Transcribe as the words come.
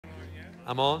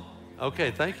I'm on?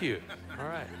 Okay, thank you. All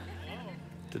right.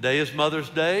 Today is Mother's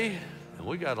Day, and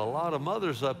we got a lot of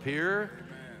mothers up here.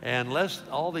 And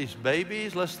all these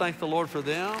babies, let's thank the Lord for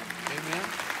them. Amen.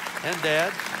 And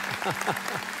dads.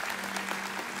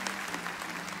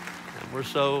 And we're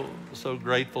so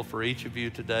grateful for each of you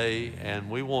today. And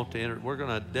we want to we're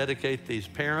going to dedicate these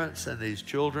parents and these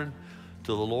children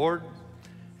to the Lord.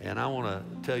 And I want to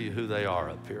tell you who they are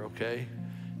up here, okay?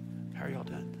 How are y'all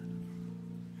doing?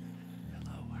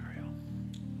 Hello, how are y'all?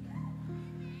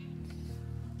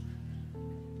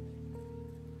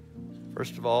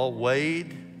 First of all,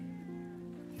 Wade,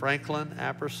 Franklin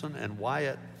Apperson, and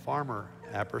Wyatt Farmer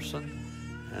Apperson,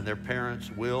 and their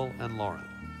parents, Will and Lauren.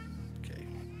 Okay,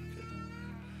 good.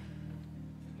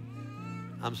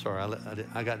 I'm sorry,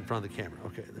 I got in front of the camera.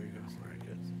 Okay, there you go. All right,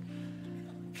 good.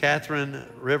 Catherine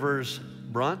Rivers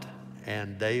Brunt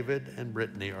and David and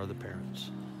Brittany are the parents.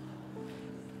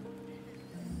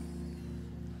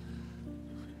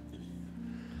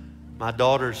 My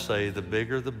daughters say the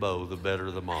bigger the bow, the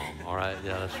better the mom. All right,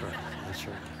 yeah, that's right. That's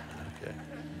right. Okay.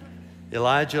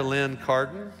 Elijah Lynn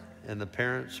Carden, and the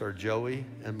parents are Joey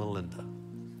and Melinda. How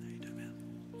you doing, man?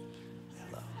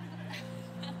 Hello.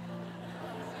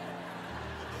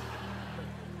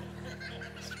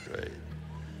 That's great.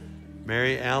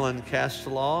 Mary Allen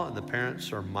Castellaw, and the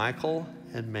parents are Michael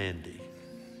and Mandy.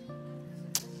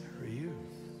 How are you?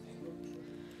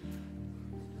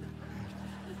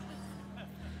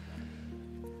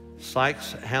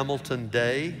 Sykes Hamilton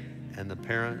Day, and the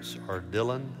parents are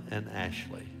Dylan and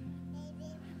Ashley.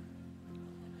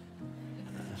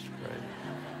 That's great.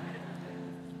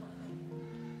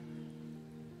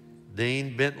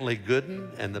 Dean Bentley Gooden,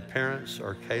 and the parents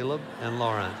are Caleb and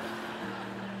Lauren.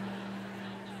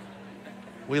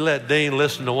 We let Dean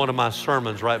listen to one of my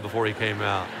sermons right before he came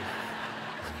out.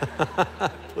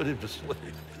 Put him to sleep.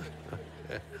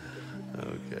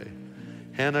 Okay.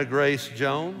 Hannah Grace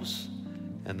Jones,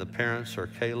 and the parents are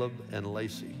Caleb and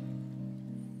Lacey.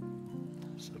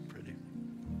 So pretty.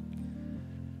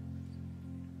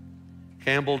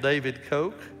 Campbell David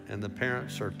Koch, and the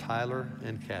parents are Tyler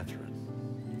and Catherine.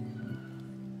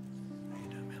 How you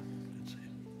doing, man? Good to see you.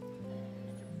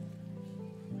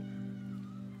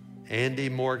 Andy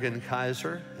Morgan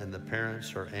Kaiser, and the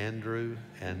parents are Andrew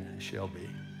and Shelby.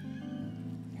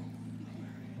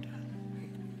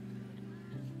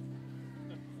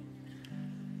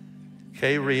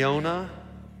 Kay Riona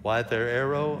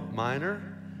Wyther-Arrow Minor,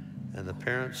 and the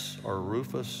parents are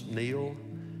Rufus Neal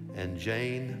and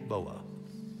Jane Boa.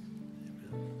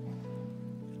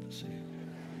 Good to see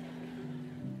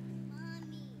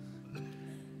you.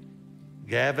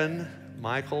 Gavin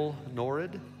Michael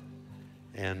Norrid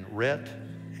and Rhett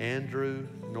Andrew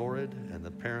Norrid, and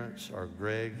the parents are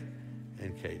Greg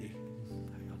and Katie. How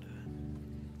y'all doing?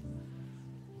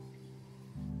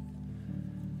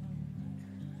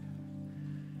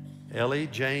 Ellie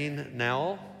Jane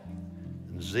Nowell,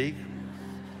 and Zeke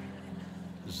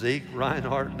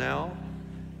Reinhardt Nowell,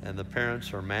 and the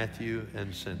parents are Matthew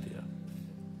and Cynthia.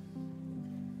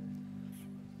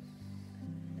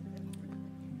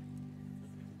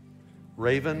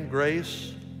 Raven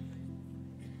Grace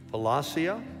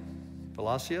Palacios,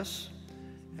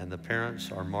 and the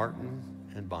parents are Martin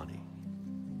and Bonnie.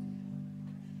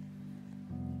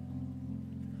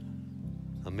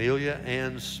 Amelia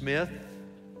Ann Smith,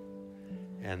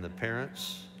 and the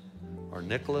parents are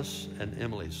Nicholas and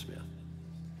Emily Smith.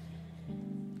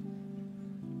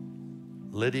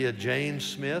 Lydia Jane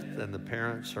Smith, and the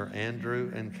parents are Andrew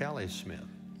and Callie Smith.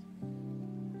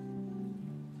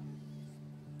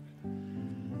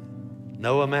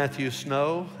 Noah Matthew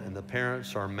Snow, and the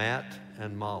parents are Matt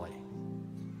and Molly.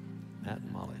 Matt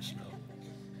and Molly Snow.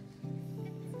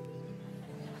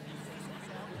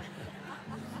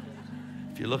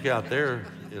 If you look out there,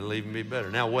 it'll even be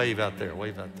better. Now wave out there,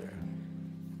 wave out there.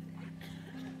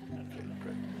 Okay,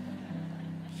 great.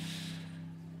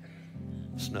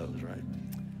 Snows, right?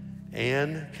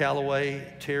 Ann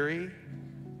Calloway Terry,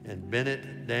 and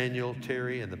Bennett Daniel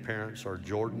Terry, and the parents are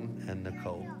Jordan and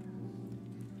Nicole.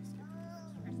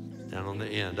 Down on the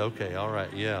end. Okay, all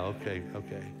right. Yeah, okay.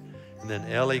 And then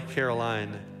Ellie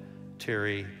Caroline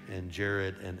Terry, and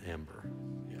Jared and Amber.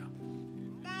 Yeah.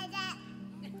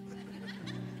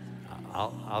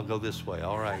 I'll go this way.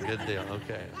 All right, good deal.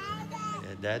 Okay.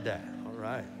 Yeah, Dad. All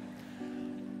right.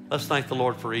 Let's thank the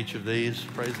Lord for each of these.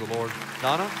 Praise the Lord.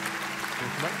 Donna?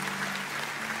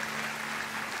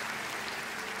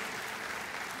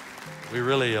 We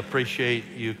really appreciate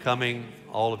you coming,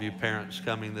 all of you parents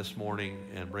coming this morning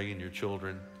and bringing your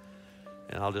children.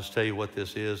 And I'll just tell you what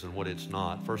this is and what it's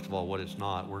not. First of all, what it's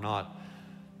not.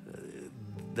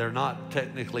 they're not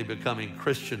technically becoming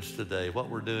Christians today. What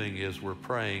we're doing is we're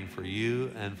praying for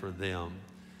you and for them,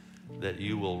 that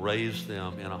you will raise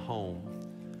them in a home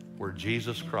where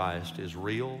Jesus Christ is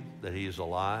real, that he is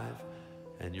alive,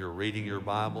 and you're reading your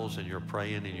Bibles and you're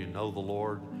praying and you know the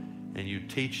Lord, and you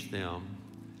teach them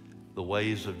the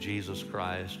ways of Jesus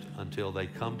Christ until they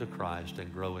come to Christ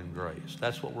and grow in grace.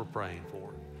 That's what we're praying for.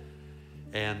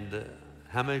 And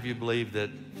how many of you believe that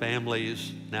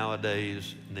families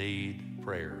nowadays need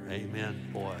prayer? Amen.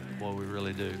 Boy, we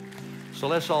really do. So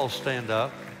let's all stand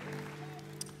up,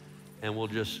 and we'll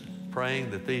just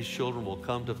praying that these children will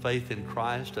come to faith in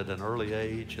Christ at an early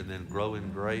age and then grow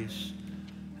in grace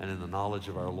and in the knowledge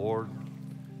of our Lord.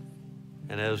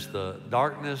 And as the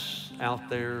darkness out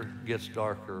there gets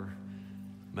darker,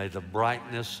 may the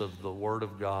brightness of the Word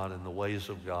of God and the ways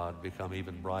of God become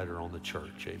even brighter on the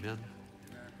church. Amen.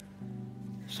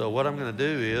 So what I'm going to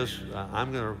do is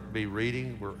I'm going to be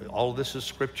reading. All of this is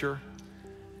Scripture,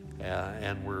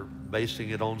 and we're basing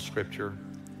it on Scripture.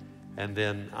 And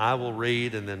then I will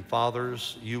read, and then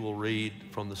fathers, you will read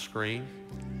from the screen.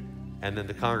 And then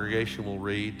the congregation will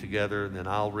read together, and then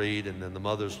I'll read, and then the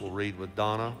mothers will read with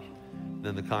Donna.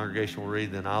 Then the congregation will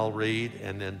read, then I'll read,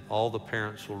 and then all the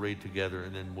parents will read together,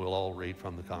 and then we'll all read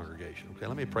from the congregation. Okay,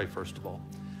 let me pray first of all.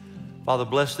 Father,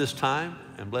 bless this time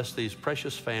and bless these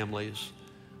precious families.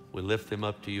 We lift them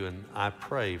up to you, and I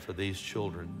pray for these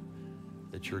children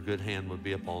that your good hand would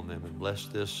be upon them, and bless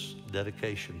this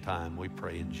dedication time, we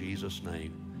pray in Jesus'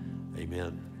 name.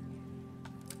 Amen.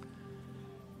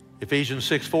 Ephesians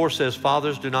 6:4 says,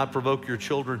 fathers, do not provoke your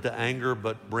children to anger,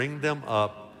 but bring them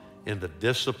up in the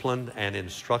discipline and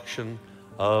instruction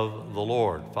of the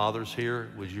Lord. Fathers here,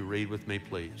 would you read with me,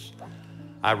 please?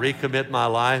 I recommit my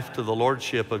life to the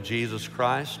lordship of Jesus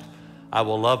Christ. I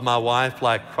will love my wife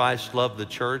like Christ loved the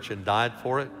church and died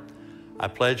for it. I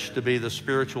pledge to be the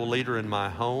spiritual leader in my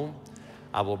home.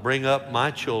 I will bring up my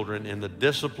children in the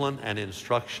discipline and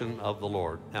instruction of the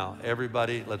Lord. Now,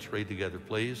 everybody, let's read together,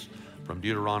 please, from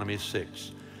Deuteronomy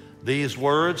 6. These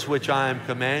words which I am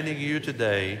commanding you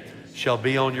today shall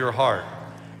be on your heart,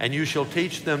 and you shall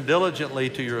teach them diligently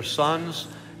to your sons,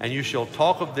 and you shall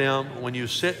talk of them when you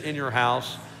sit in your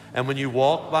house, and when you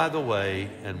walk by the way,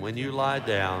 and when you lie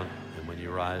down, and when you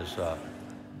rise up.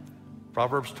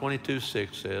 Proverbs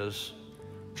 22:6 says,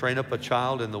 train up a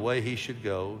child in the way he should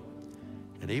go,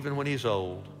 and even when he's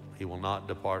old, he will not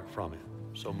depart from it.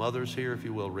 So mothers here, if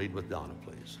you will, read with Donna,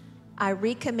 please. I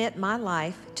recommit my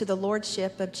life to the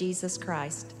lordship of Jesus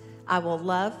Christ. I will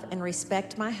love and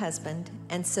respect my husband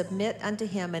and submit unto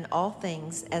him in all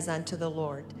things as unto the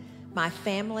Lord. My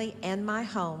family and my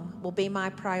home will be my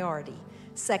priority,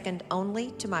 second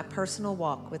only to my personal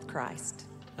walk with Christ.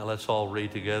 Now let's all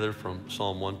read together from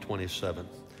Psalm 127.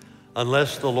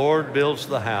 Unless the Lord builds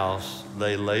the house,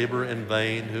 they labor in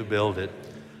vain who build it.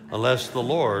 Unless the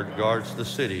Lord guards the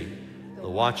city, the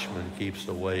watchman keeps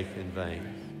awake in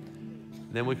vain.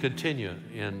 Then we continue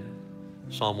in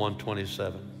Psalm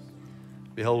 127.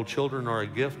 Behold, children are a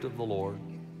gift of the Lord.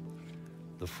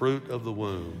 The fruit of the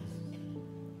womb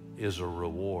is a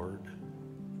reward.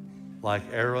 Like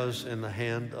arrows in the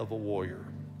hand of a warrior,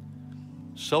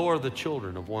 so are the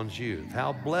children of one's youth.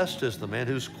 How blessed is the man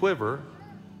whose quiver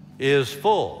is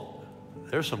full.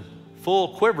 There's some full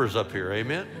quivers up here,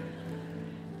 amen?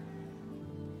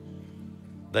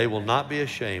 They will not be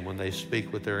ashamed when they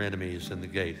speak with their enemies in the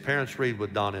gate. Parents, read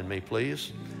with Donna and me,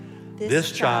 please.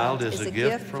 This child is a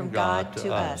gift from God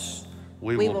to us.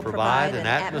 We will provide an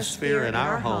atmosphere in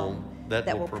our home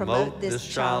that will promote this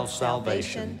child's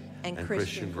salvation and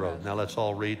Christian growth. Now let's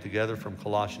all read together from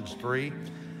Colossians 3.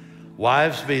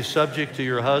 Wives, be subject to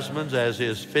your husbands as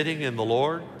is fitting in the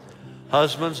Lord.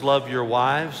 Husbands, love your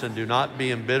wives and do not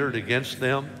be embittered against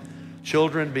them.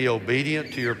 Children, be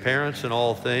obedient to your parents in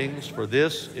all things, for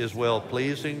this is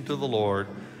well-pleasing to the Lord.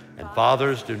 And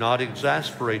fathers, do not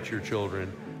exasperate your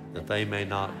children, that they may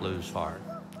not lose heart.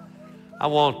 I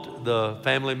want the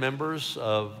family members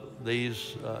of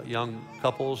these young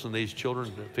couples and these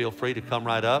children to feel free to come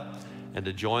right up and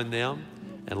to join them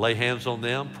and lay hands on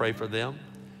them, pray for them.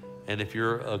 And if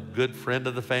you're a good friend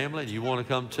of the family and you want to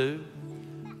come too,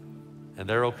 and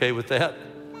they're okay with that,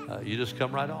 you just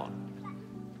come right on.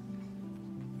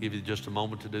 Give you just a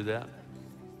moment to do that.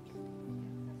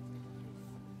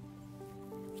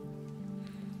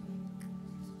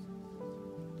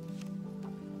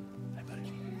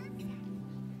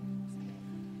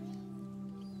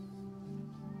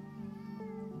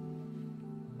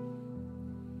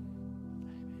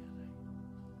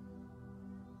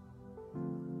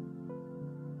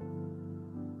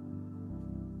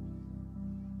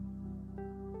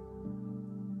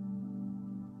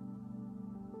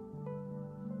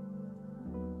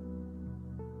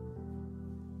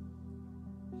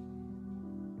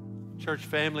 Church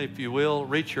family, if you will,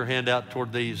 reach your hand out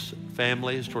toward these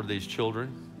families, toward these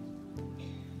children.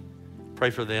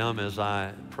 Pray for them as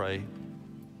I pray.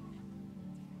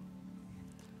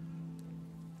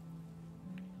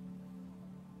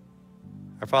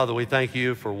 Our Father, we thank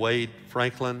you for Wade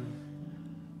Franklin,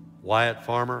 Wyatt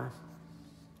Farmer,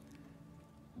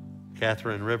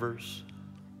 Catherine Rivers,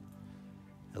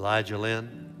 Elijah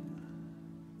Lynn,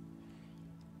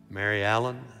 Mary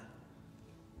Allen,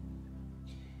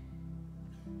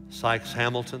 Sykes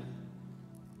Hamilton,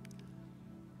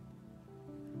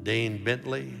 Dean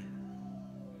Bentley,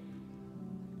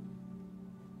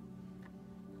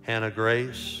 Hannah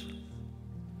Grace,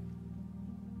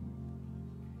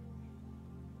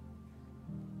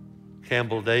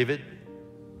 Campbell David,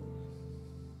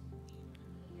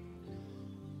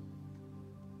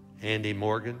 Andy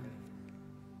Morgan,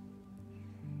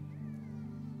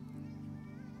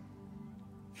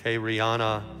 Kay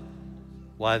Rihanna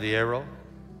Wythiero,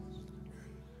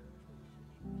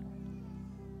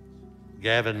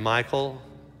 Gavin Michael,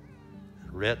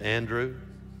 Rhett Andrew,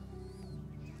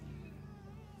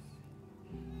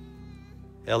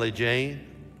 Ellie Jane,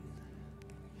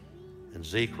 and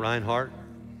Zeke Reinhardt,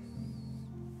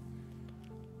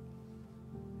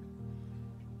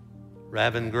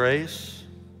 Raven Grace,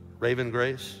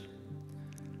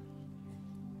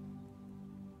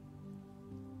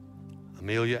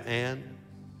 Amelia Ann,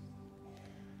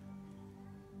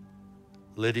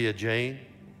 Lydia Jane,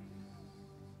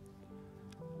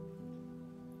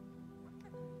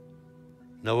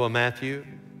 Noah Matthew,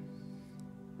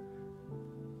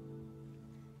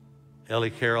 Ellie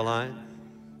Caroline,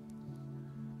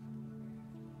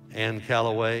 Ann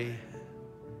Calloway,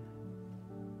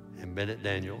 and Bennett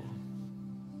Daniel.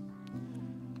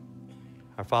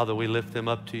 Our Father, we lift them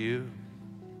up to you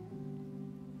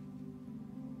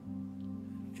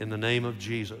in the name of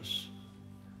Jesus.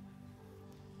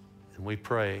 And we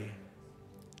pray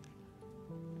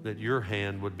that your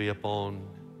hand would be upon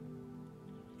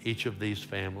each of these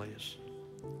families,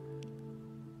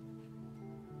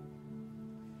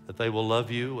 that they will love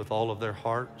you with all of their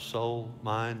heart, soul,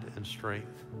 mind, and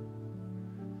strength.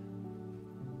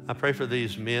 I pray for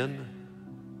these men.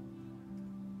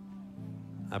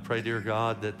 I pray, dear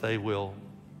God, that they will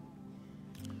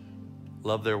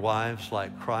love their wives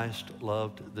like Christ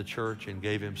loved the church and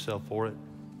gave himself for it.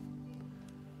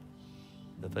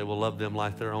 That they will love them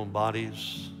like their own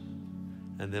bodies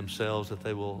and themselves, that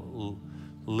they will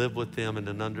live with them in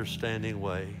an understanding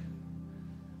way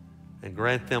and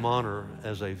grant them honor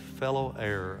as a fellow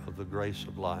heir of the grace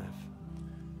of life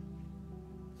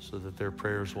so that their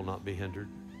prayers will not be hindered.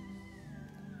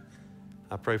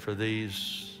 I pray for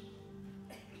these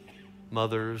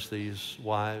mothers, these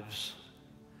wives,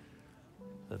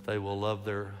 that they will love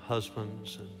their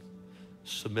husbands and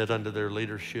submit unto their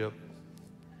leadership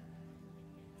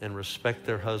and respect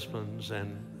their husbands,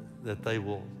 and that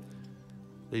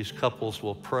these couples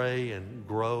will pray and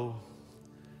grow.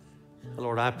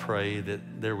 Lord, I pray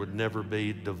that there would never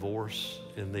be divorce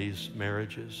in these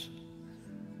marriages.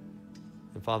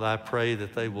 And Father, I pray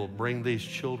that they will bring these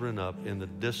children up in the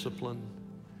discipline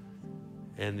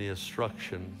and the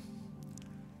instruction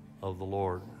of the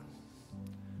Lord.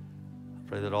 I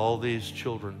pray that all these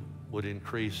children would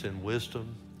increase in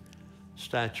wisdom,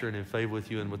 stature, and in favor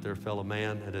with you and with their fellow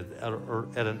man.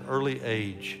 At an early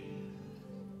age,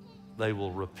 they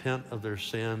will repent of their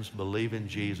sins, believe in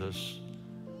Jesus,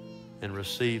 and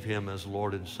receive him as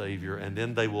Lord and Savior. And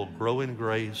then they will grow in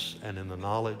grace and in the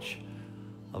knowledge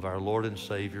of our Lord and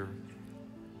Savior.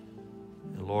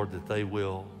 And Lord, that they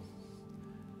will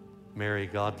marry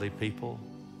godly people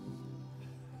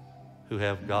who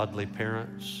have godly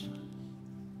parents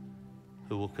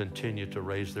who will continue to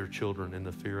raise their children in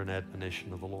the fear and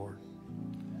admonition of the Lord.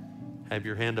 Have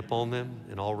your hand upon them.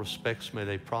 In all respects, may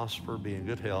they prosper, be in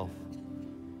good health,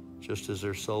 just as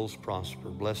their souls prosper.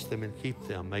 Bless them and keep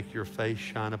them. Make your face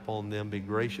shine upon them. Be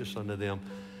gracious unto them,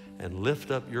 and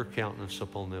lift up your countenance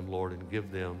upon them, Lord, and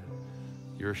give them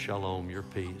your shalom, your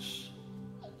peace.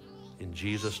 In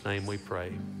Jesus' name we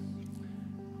pray.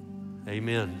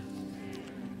 Amen.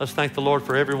 Let's thank the Lord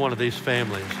for every one of these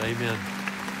families. Amen.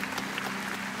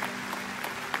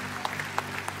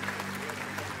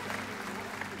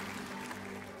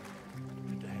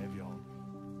 Good to have y'all.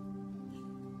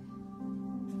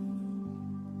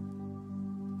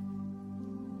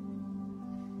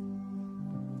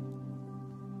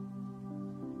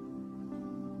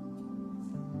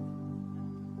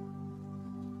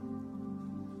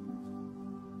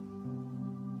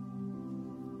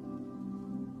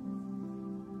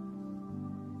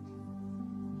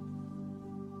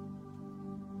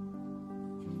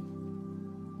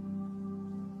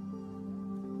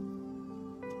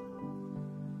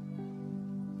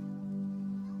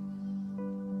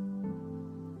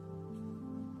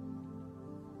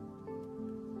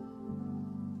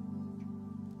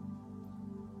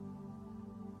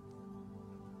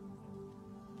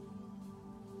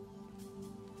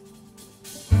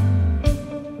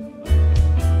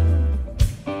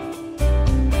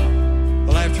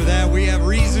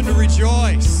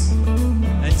 rejoice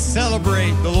and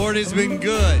celebrate. The Lord has been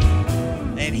good,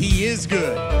 and He is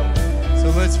good.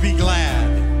 So let's be glad.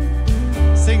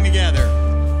 Sing together.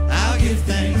 I'll give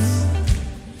thanks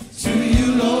to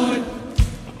you, Lord,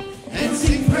 and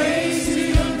sing praise to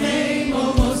your name,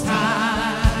 O Most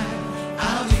High.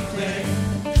 I'll declare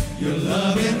your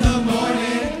love in the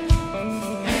morning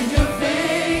and your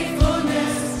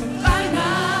faithfulness by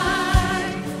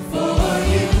night. For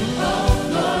you, oh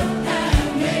Lord,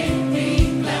 have made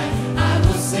me glad. I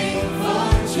will sing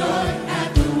for joy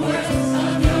at the works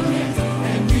of your hands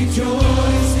and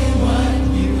rejoice in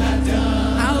what you have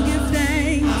done. I'll give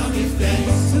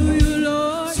thanks to you,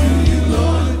 Lord. To you,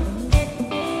 Lord,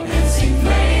 and sing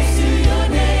praise to your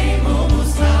name, O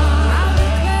Most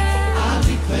High. I'll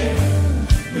declare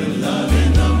your love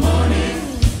in the morning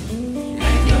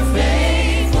and your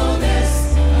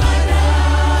faithfulness by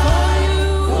night.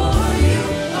 For you,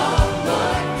 oh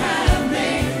Lord, have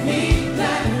made me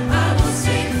glad. I will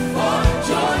sing for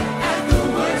joy at the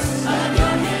works of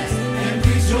your hands and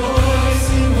rejoice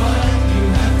in what you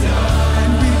have done.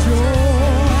 And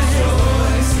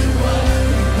rejoice in what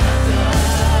you have done.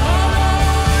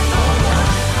 Oh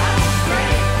Lord, how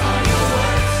great are your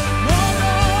works. Oh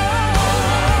Lord,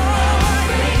 how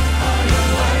great are your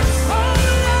works. Oh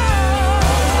Lord,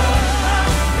 how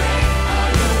great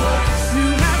are your works. You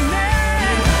have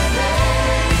made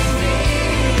me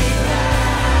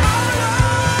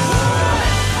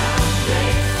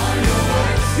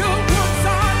your works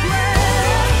are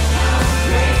great,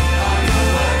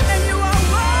 and you are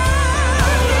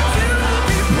worthy to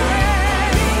be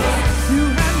praised. You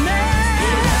have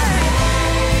made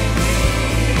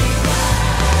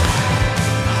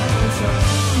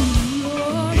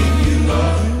in you,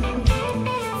 Lord,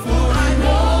 for I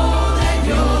know that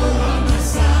you're on my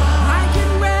side. I can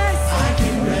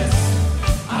rest.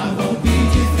 I won't be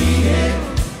defeated.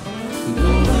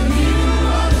 Lord, you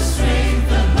are the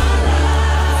strength of my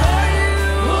life.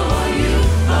 For you,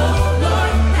 oh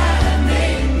Lord, have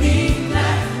made me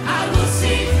glad. I will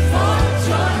sing for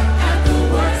joy at the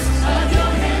works of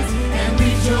your hands and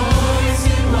rejoice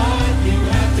in what you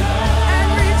have done. And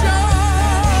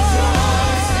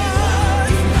rejoice in what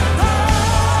you have done.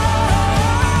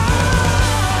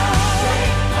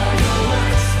 Great are your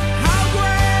works. how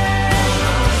great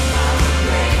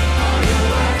Great are your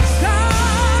works.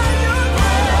 God you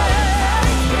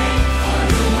Great are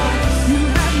your works. You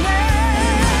have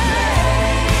made.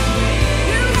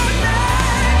 You have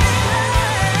made.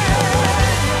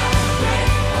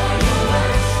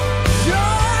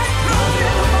 Joy comes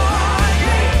in the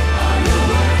morning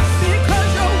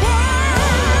because your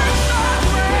works are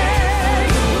great.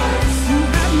 You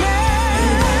have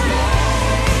made.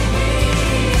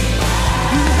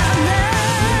 You have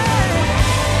made.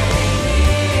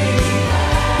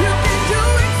 You can do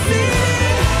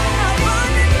exceeding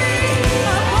abundantly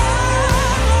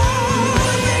above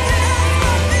all we can ask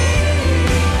or think.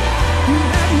 You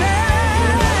have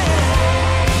made.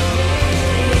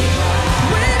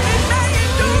 Weeping may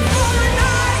endure for a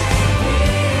night,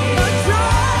 but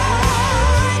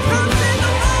joy comes in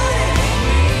the morning.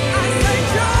 I say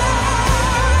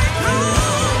joy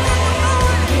comes in the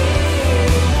morning.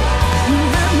 You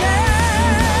have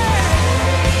made.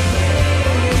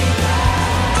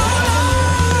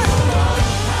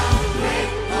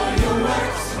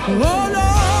 Oh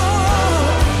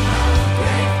Lord,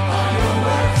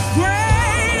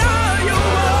 great are your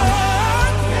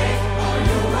works.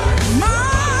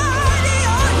 Mighty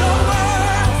are your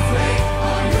works.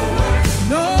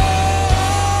 Lord,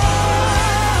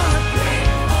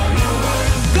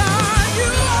 God,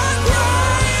 you are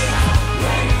great.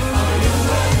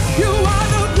 You are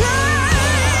the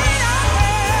great I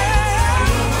am.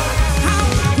 How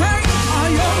great are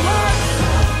your works.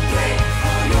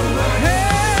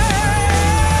 Hey,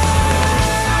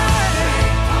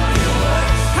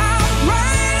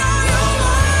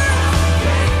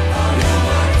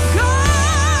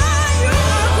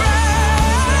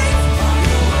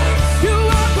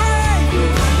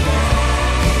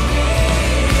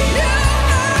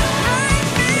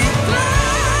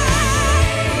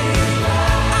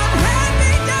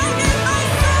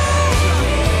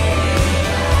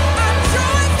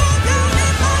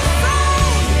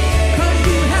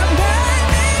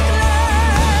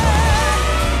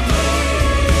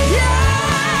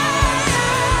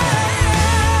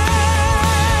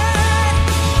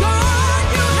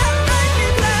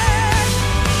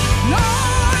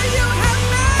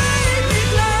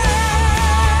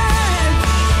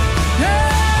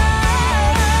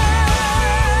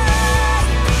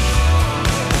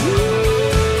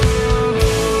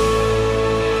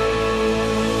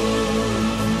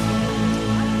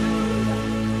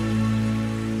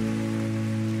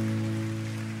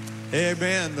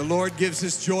 Amen. The Lord gives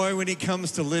us joy when he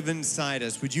comes to live inside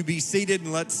us. Would you be seated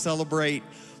and let's celebrate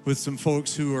with some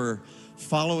folks who are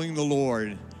following the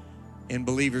Lord in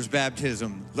believers'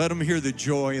 baptism. Let them hear the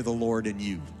joy of the Lord in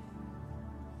you.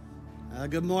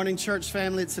 Good morning, church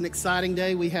family. It's an exciting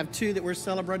day. We have two that we're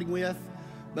celebrating with.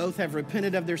 Both have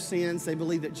repented of their sins. They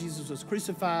believe that Jesus was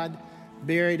crucified,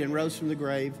 buried, and rose from the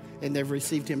grave, and they've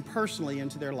received him personally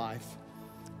into their life.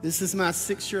 This is my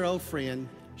 6-year-old friend,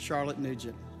 Charlotte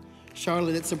Nugent.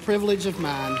 Charlotte, it's a privilege of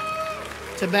mine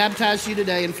to baptize you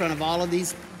today in front of all of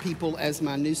these people as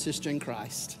my new sister in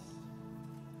Christ.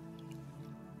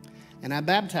 And I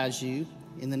baptize you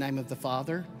in the name of the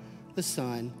Father, the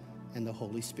Son, and the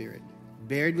Holy Spirit.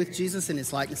 Buried with Jesus in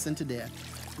his likeness unto death,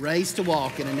 raised to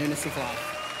walk in a newness of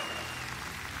life.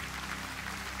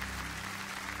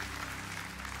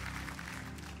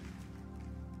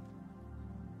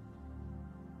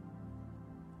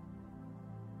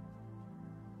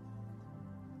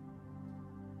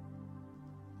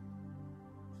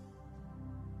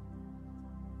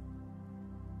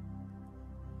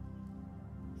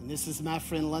 This is my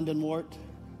friend London Wart.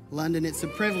 London, it's a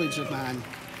privilege of mine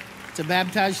to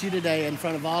baptize you today in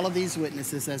front of all of these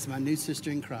witnesses as my new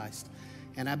sister in Christ.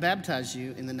 And I baptize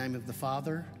you in the name of the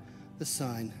Father, the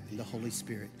Son, and the Holy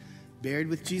Spirit. Buried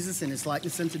with Jesus in his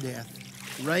likeness unto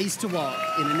death, raised to walk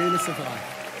in a newness of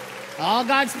life. All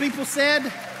God's people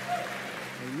said,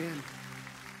 amen.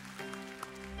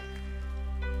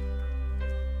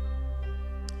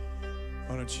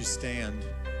 Why don't you stand?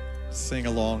 Sing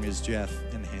along as Jeff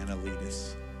and Hannah lead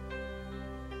us.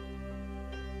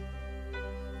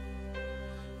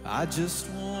 I just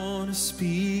want to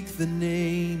speak the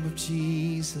name of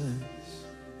Jesus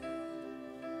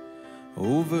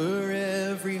over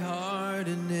every heart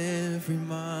and every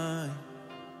mind.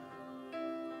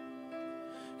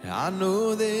 I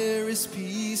know there is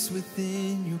peace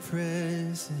within your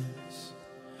presence.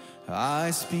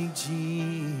 I speak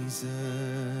Jesus.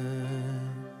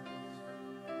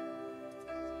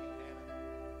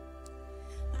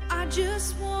 I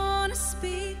just want to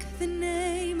speak the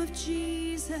name of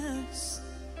Jesus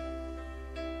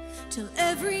till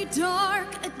every dark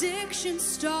addiction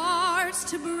starts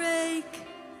to break,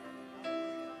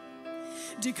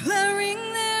 declaring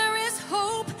there is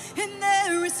hope and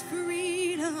there is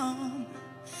freedom.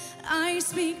 I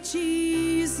speak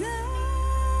Jesus.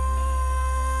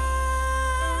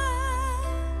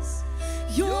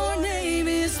 Your name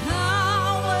is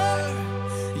power.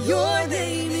 Your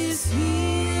name is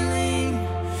healing.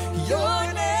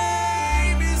 Your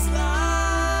name is life.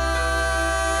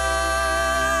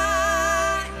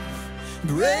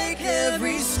 Break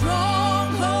every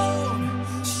stronghold.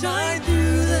 Shine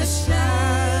through the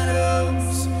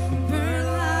shadows. Burn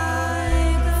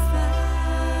like the fire.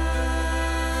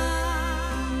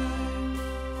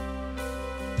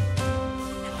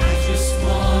 I just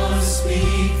want to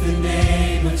speak the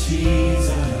name of Jesus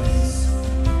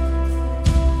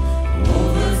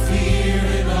over fear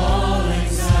and all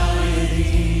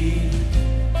anxiety,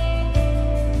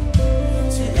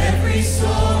 to every soul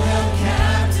held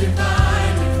captive by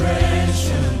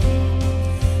depression.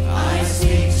 I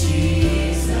speak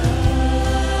Jesus.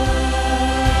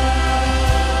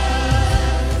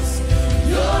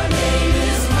 Your name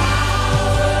is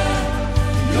power.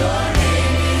 Your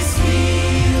name is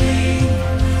healing.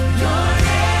 Your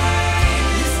name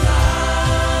is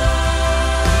life.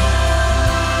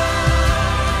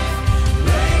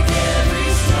 Break every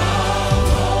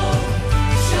stronghold.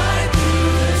 Shine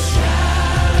through the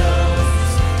shadows.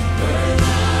 Burn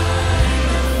like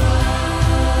a fire. Your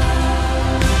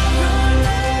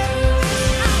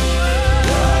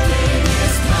name is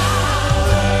power.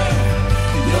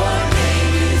 Your name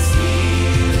is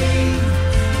healing.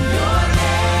 Your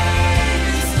name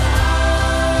is life.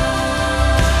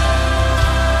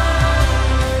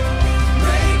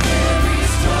 Break every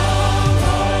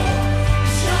stronghold.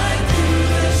 Shine through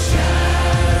the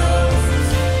shadows.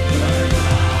 Burn like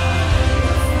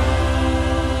a fire.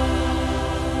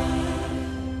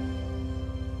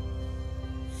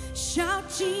 Shout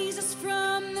Jesus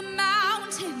from the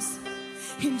mountains,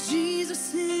 and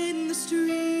Jesus in the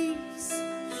streets,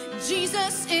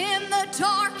 Jesus in the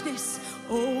darkness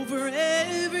over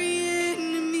every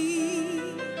enemy.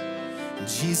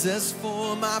 Jesus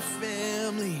for my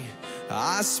family,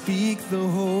 I speak the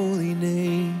holy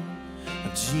name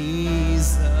of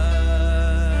Jesus.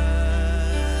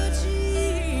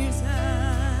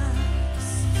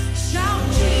 Shout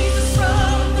Jesus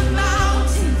from the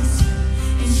mountains,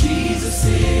 and Jesus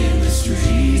in the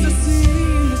streets,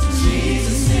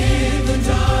 Jesus in the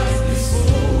darkness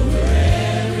over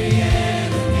every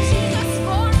enemy. Jesus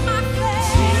for my family,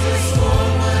 Jesus for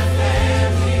my family.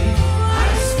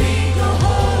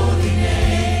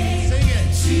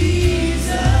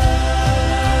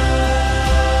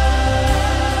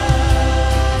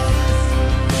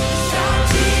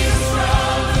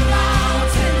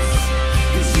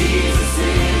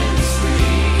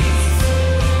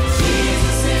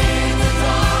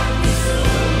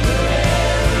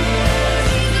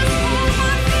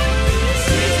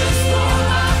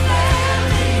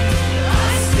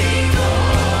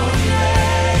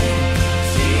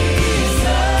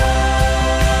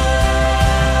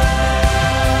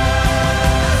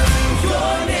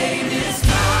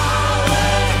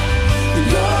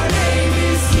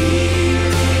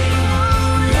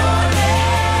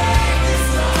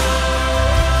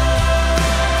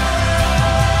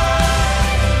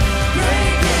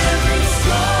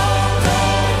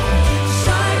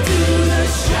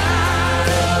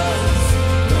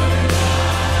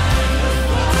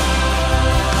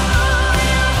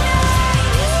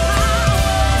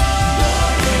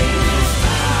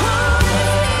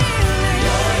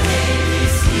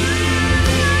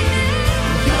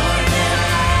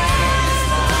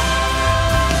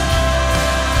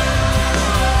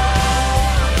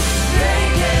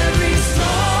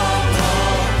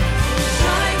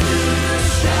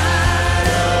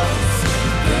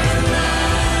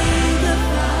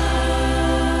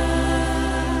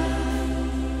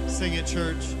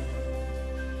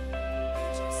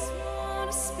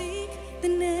 speak the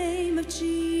name of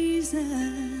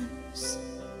Jesus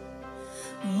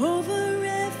over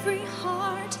every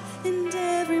heart and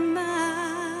every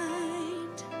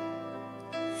mind.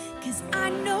 'Cause I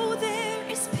know there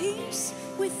is peace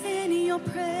within your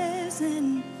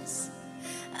presence.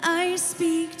 I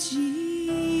speak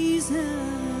Jesus.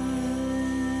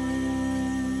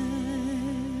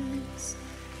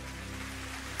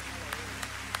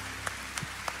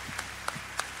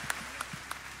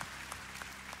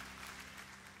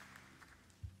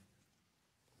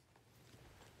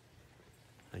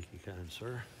 Thank you, kind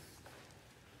sir.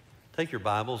 Take your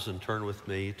Bibles and turn with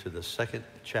me to the second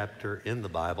chapter in the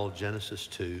Bible, Genesis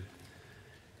 2,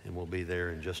 and we'll be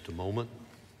there in just a moment.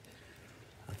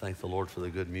 I thank the Lord for the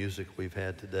good music we've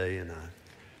had today, and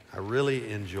I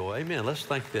really enjoy. Amen. Let's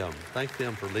thank them. Thank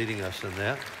them for leading us in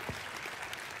that.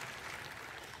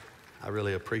 I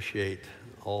really appreciate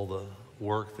all the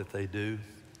work that they do,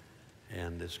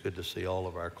 and it's good to see all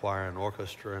of our choir and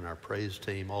orchestra and our praise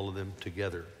team, all of them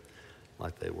together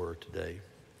like they were today.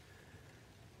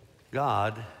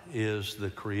 God is the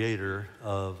creator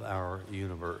of our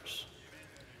universe.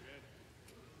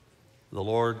 The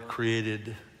Lord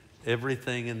created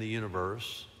everything in the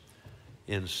universe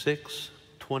in 6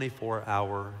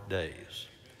 24-hour days.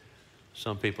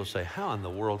 Some people say, how in the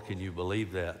world can you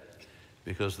believe that?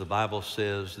 Because the Bible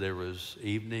says there was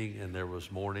evening and there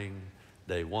was morning,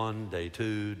 day 1, day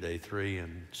 2, day 3,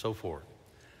 and so forth.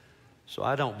 So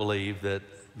I don't believe that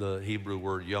the Hebrew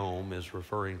word yom is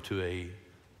referring to a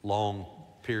long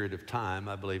period of time.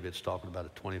 I believe it's talking about a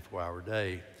 24-hour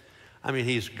day. I mean,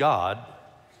 he's God.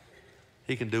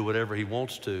 He can do whatever he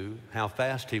wants to, how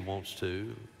fast he wants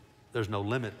to. There's no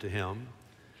limit to him.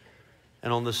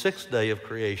 And on the 6th day of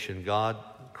creation, God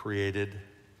created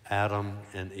Adam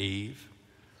and Eve,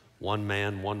 one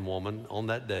man, one woman. On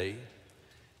that day,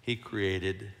 he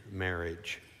created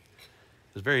marriage.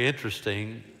 It's very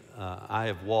interesting. I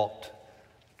have walked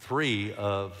 3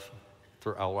 of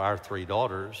our 3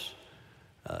 daughters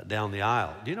down the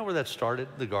aisle. Do you know where that started?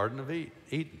 The Garden of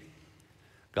Eden.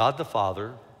 God the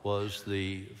Father was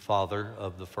the father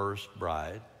of the first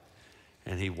bride,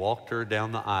 and he walked her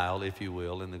down the aisle, if you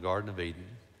will, in the Garden of Eden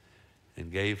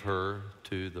and gave her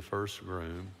to the first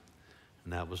groom,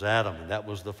 and that was Adam. And that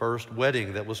was the first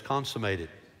wedding that was consummated.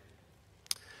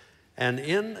 And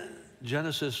in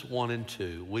Genesis 1 and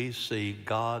 2, we see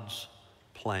God's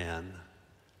plan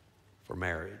for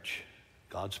marriage,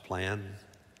 God's plan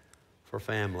for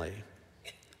family,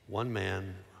 one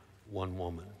man, one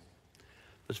woman.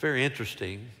 It's very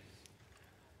interesting.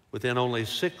 Within only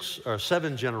 6 or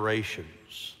 7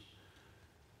 generations,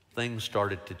 things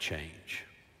started to change.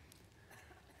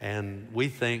 And we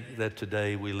think that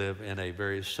today we live in a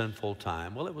very sinful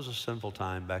time. Well, it was a sinful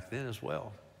time back then as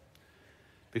well.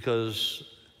 Because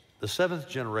the 7th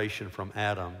generation from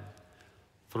Adam,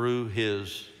 through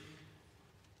his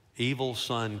evil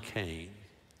son Cain,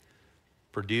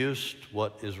 produced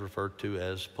what is referred to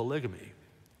as polygamy.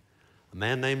 A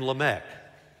man named Lamech,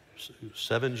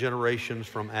 7 generations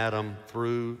from Adam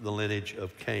through the lineage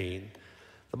of Cain.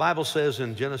 The Bible says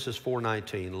in Genesis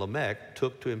 4:19, Lamech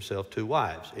took to himself 2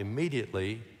 wives.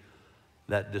 Immediately,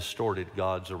 that distorted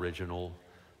God's original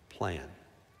plan.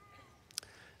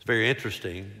 It's very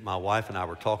interesting. My wife and I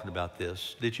were talking about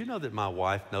this. Did you know that my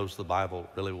wife knows the Bible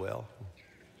really well?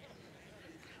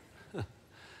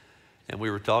 And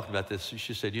we were talking about this.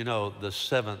 She said, you know, the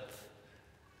 7th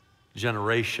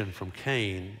generation from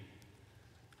Cain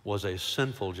was a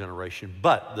sinful generation,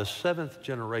 but the 7th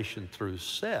generation through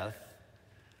Seth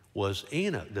was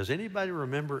Enoch. Does anybody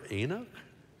remember Enoch?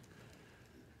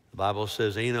 The Bible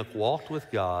says Enoch walked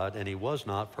with God, and he was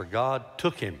not, for God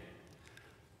took him.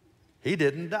 He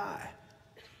didn't die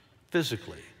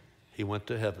physically. He went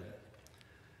to heaven.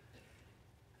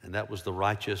 And that was the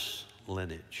righteous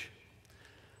lineage.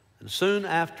 And soon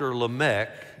after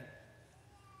Lamech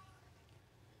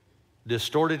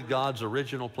distorted God's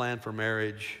original plan for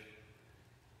marriage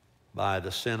by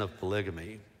the sin of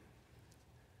polygamy,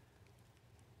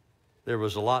 there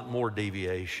was a lot more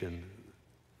deviation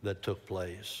that took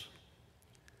place.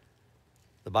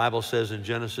 The Bible says in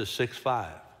Genesis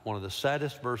 6:5, one of the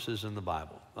saddest verses in the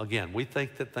Bible. Again, we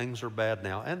think that things are bad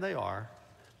now, and they are.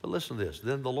 But listen to this.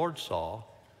 Then the Lord saw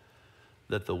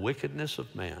that the wickedness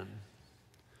of man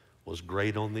was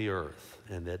great on the earth,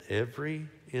 and that every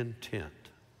intent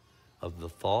of the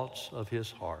thoughts of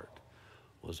his heart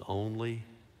was only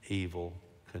evil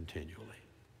continually.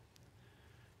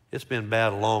 It's been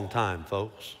bad a long time,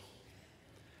 folks.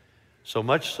 So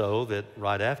much so that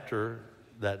right after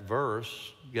that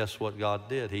verse, guess what God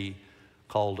did? He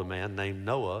called a man named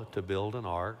Noah to build an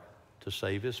ark to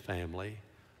save his family,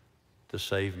 to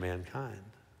save mankind.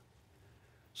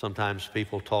 Sometimes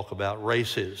people talk about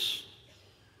races.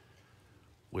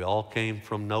 We all came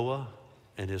from Noah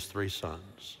and his 3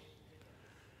 sons.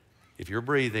 If you're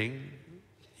breathing,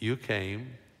 you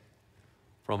came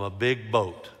from a big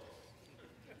boat.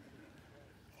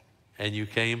 And you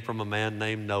came from a man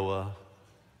named Noah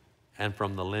and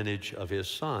from the lineage of his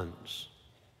sons.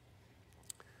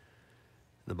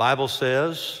 The Bible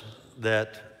says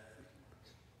that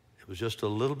it was just a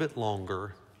little bit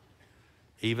longer,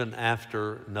 even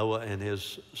after Noah and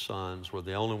his sons were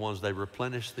the only ones, they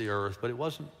replenished the earth, but it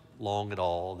wasn't long at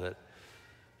all that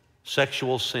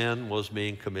sexual sin was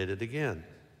being committed again.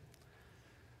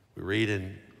 We read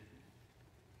in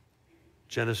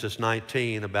Genesis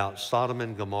 19 about Sodom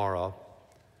and Gomorrah,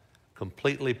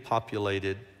 completely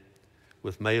populated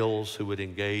with males who would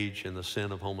engage in the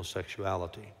sin of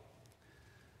homosexuality.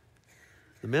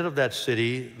 The men of that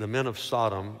city, the men of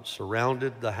Sodom,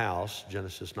 surrounded the house,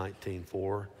 Genesis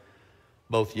 19:4,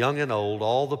 both young and old,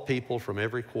 all the people from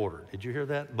every quarter. Did you hear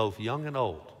that? Both young and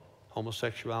old.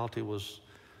 Homosexuality was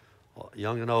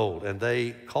young and old. And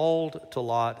they called to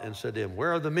Lot and said to him,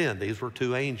 "Where are the men?" These were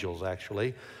 2 angels,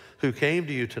 actually, "who came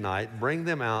to you tonight. Bring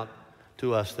them out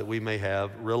to us that we may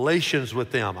have relations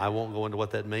with them." I won't go into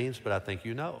what that means, but I think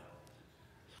you know.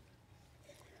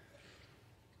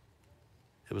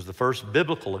 It was the first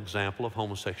biblical example of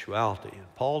homosexuality.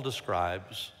 Paul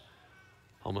describes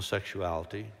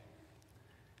homosexuality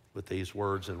with these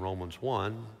words in Romans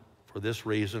 1. "For this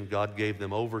reason, God gave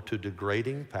them over to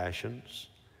degrading passions,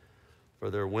 for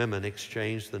their women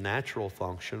exchanged the natural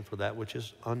function for that which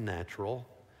is unnatural.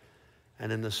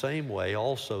 And in the same way,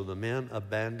 also, the men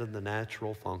abandoned the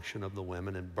natural function of the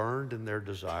women and burned in their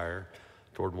desire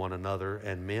toward one another,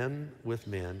 and men with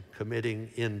men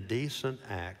committing indecent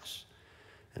acts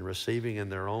and receiving in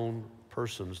their own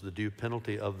persons the due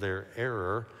penalty of their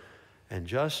error. And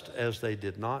just as they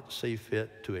did not see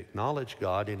fit to acknowledge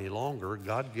God any longer,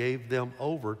 God gave them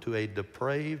over to a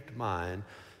depraved mind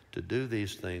to do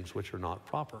these things which are not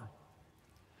proper."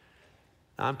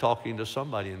 Now, I'm talking to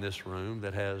somebody in this room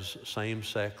that has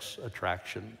same-sex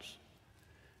attractions.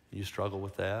 You struggle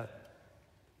with that.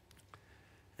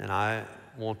 And I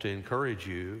want to encourage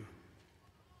you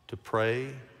to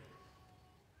pray,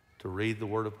 to read the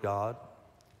Word of God,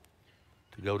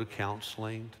 to go to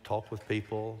counseling, to talk with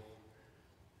people.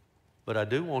 But I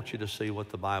do want you to see what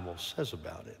the Bible says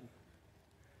about it.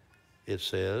 It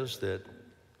says that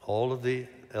all of the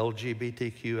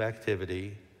LGBTQ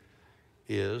activity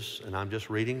is, and I'm just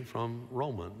reading from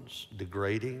Romans,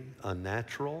 degrading,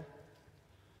 unnatural,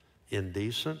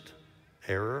 indecent,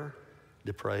 error,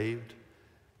 depraved,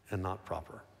 and not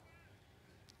proper.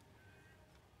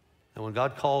 And when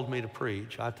God called me to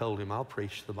preach, I told him I'll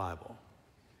preach the Bible.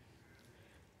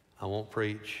 I won't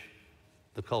preach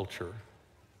the culture.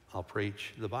 I'll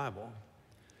preach the Bible.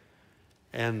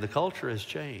 And the culture has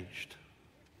changed,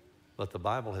 but the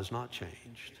Bible has not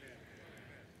changed.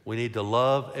 We need to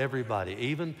love everybody,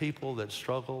 even people that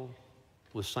struggle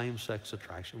with same-sex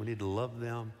attraction. We need to love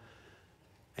them.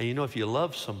 And you know, if you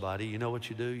love somebody, you know what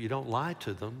you do? You don't lie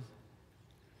to them.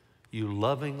 You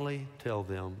lovingly tell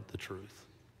them the truth.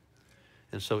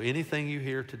 And so anything you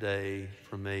hear today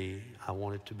from me, I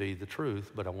want it to be the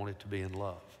truth, but I want it to be in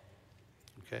love.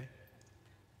 Okay?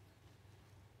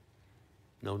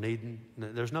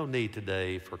 There's no need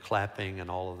today for clapping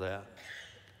and all of that.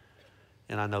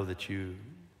 And I know that you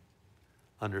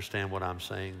understand what I'm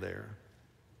saying there.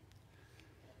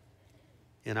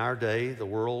 In our day, the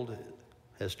world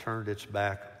has turned its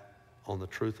back on the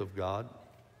truth of God.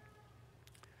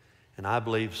 And I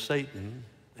believe Satan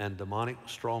and demonic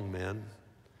strongmen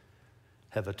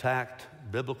have attacked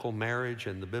biblical marriage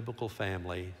and the biblical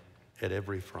family at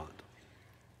every front.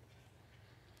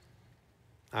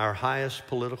 Our highest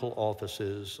political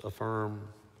offices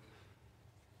affirm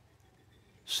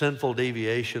sinful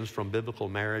deviations from biblical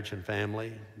marriage and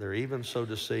family. They're even so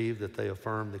deceived that they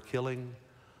affirm the killing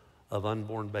of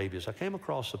unborn babies. I came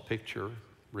across a picture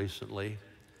recently.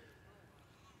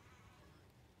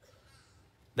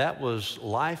 That was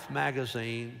Life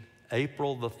magazine,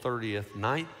 April the 30th,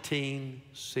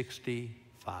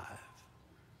 1965.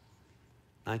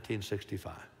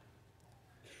 1965.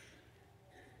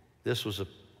 This was a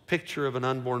picture of an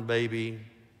unborn baby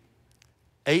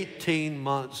 18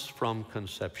 months from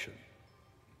conception.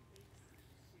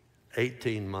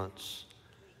 18 months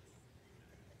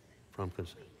from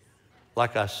conception.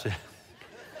 Like I said,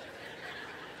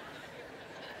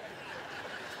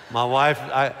 my wife,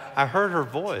 I heard her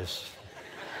voice.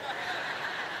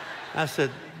 I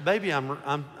said, "Baby,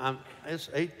 it's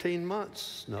 18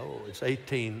 months." No, it's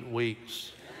 18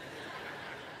 weeks.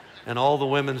 And all the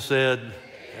women said,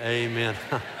 amen.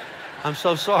 I'm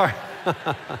so sorry.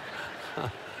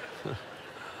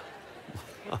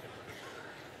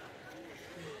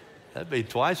 That'd be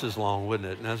twice as long, wouldn't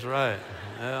it? That's right.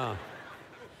 Yeah.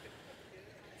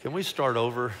 Can we start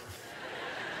over?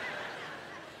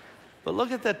 But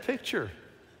look at that picture.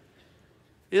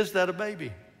 Is that a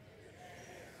baby?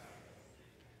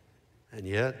 And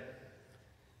yet,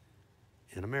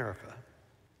 in America,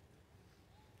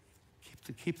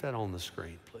 keep that on the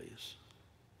screen, please.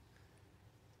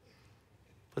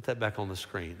 Put that back on the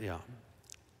screen, yeah.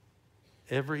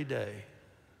 Every day,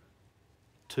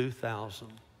 2,000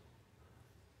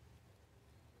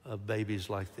 of babies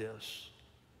like this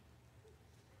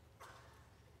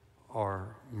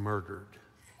are murdered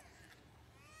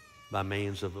by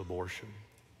means of abortion.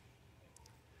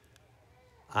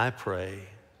 I pray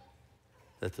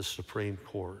that the Supreme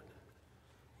Court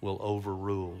will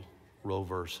overrule Roe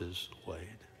versus Wade.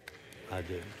 I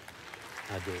do.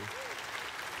 I do.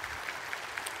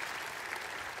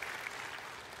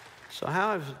 So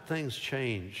how have things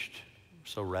changed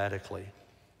so radically?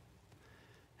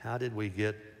 How did we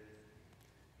get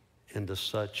into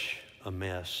such a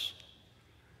mess?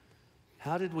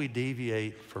 How did we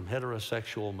deviate from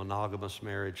heterosexual monogamous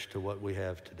marriage to what we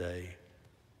have today?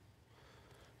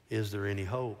 Is there any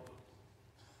hope?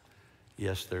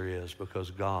 Yes, there is,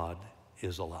 because God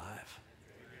is alive.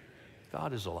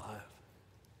 God is alive.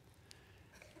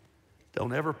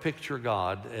 Don't ever picture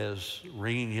God as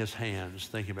wringing his hands,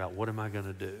 thinking about, what am I going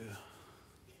to do?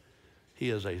 He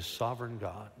is a sovereign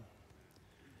God.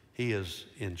 He is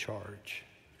in charge.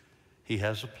 He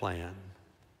has a plan.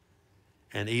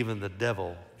 And even the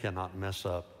devil cannot mess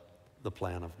up the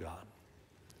plan of God.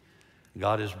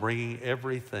 God is bringing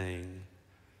everything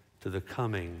to the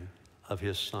coming of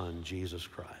his Son, Jesus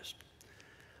Christ.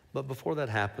 But before that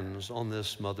happens, on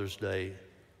this Mother's Day,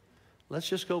 let's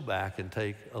just go back and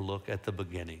take a look at the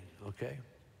beginning, okay?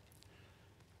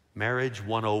 Marriage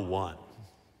 101.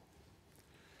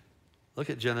 Look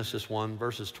at Genesis 1,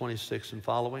 verses 26 and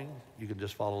following. You can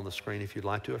just follow on the screen if you'd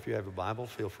like to. If you have a Bible,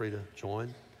 feel free to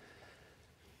join.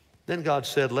 Then God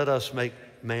said, let us make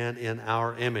man in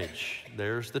our image.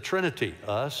 There's the Trinity.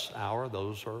 Us, our,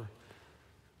 those are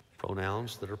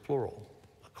pronouns that are plural.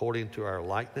 According to our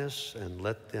likeness, and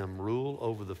let them rule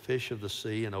over the fish of the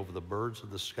sea and over the birds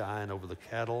of the sky and over the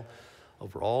cattle,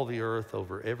 over all the earth,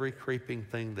 over every creeping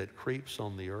thing that creeps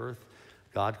on the earth.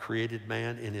 God created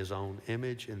man in his own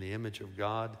image. In the image of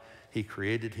God, he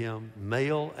created him.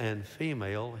 Male and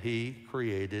female, he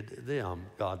created them.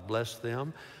 God blessed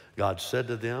them. God said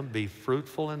to them, be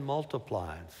fruitful and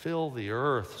multiply, fill the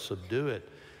earth, subdue it.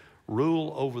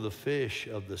 Rule over the fish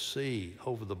of the sea,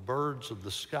 over the birds of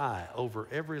the sky, over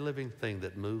every living thing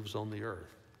that moves on the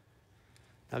earth.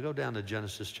 Now go down to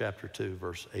Genesis chapter 2,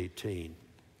 verse 18.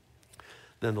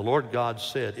 Then the Lord God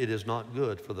said, it is not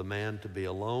good for the man to be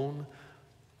alone.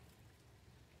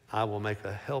 I will make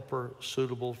a helper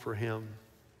suitable for him.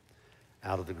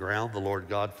 Out of the ground the Lord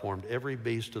God formed every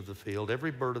beast of the field,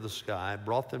 every bird of the sky,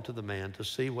 brought them to the man to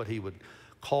see what he would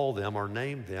call them or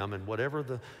name them, and whatever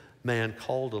the man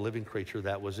called a living creature,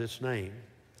 that was its name.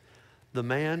 The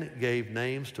man gave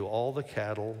names to all the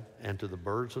cattle and to the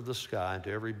birds of the sky and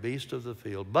to every beast of the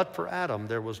field. But for Adam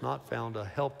there was not found a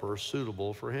helper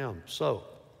suitable for him. So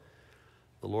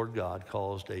the Lord God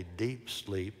caused a deep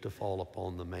sleep to fall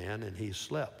upon the man, and he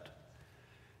slept.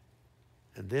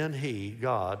 And then he,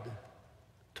 God,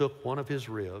 took one of his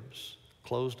ribs,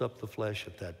 closed up the flesh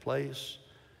at that place,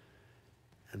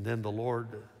 and then the Lord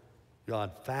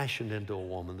God fashioned into a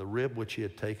woman the rib which he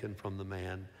had taken from the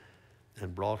man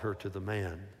and brought her to the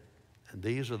man. And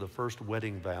these are the first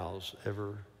wedding vows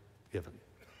ever given.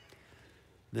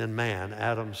 Then man,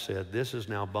 Adam, said, this is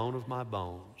now bone of my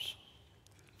bones,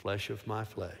 flesh of my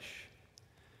flesh.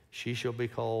 She shall be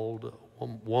called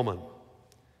woman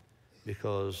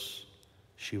because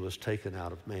she was taken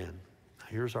out of man. Now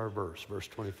here's our verse, verse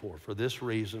 24. For this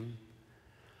reason,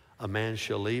 a man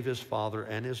shall leave his father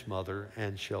and his mother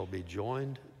and shall be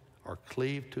joined or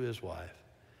cleaved to his wife,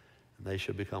 and they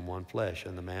shall become one flesh.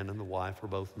 And the man and the wife were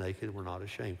both naked, were not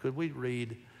ashamed. Could we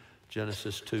read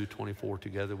Genesis 2:24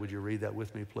 together? Would you read that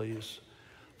with me, please?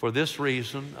 For this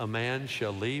reason, a man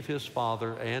shall leave his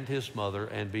father and his mother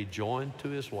and be joined to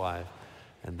his wife,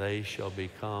 and they shall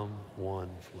become one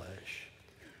flesh.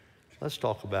 Let's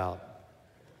talk about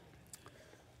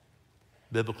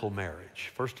biblical marriage.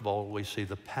 First of all, we see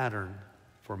the pattern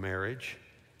for marriage.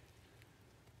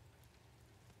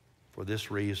 For this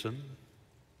reason,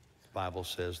 the Bible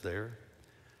says there,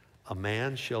 a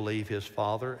man shall leave his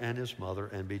father and his mother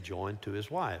and be joined to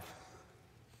his wife.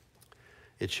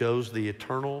 It shows the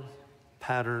eternal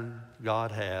pattern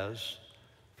God has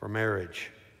for marriage.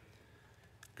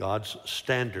 God's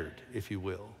standard, if you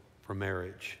will, for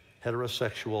marriage.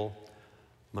 Heterosexual,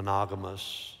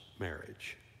 monogamous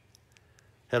marriage.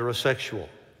 Heterosexual,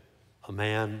 a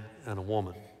man and a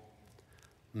woman.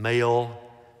 Male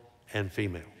and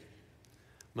female.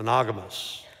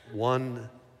 Monogamous, one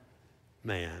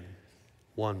man,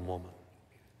 one woman.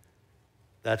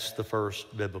 That's the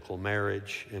first biblical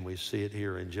marriage, and we see it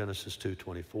here in Genesis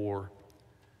 2:24.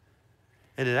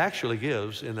 And it actually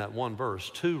gives, in that one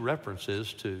verse, 2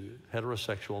 references to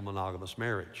heterosexual monogamous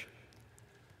marriage.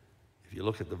 If you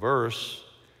look at the verse,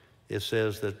 it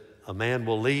says that a man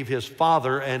will leave his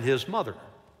father and his mother.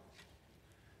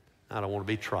 I don't want to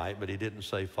be trite, but he didn't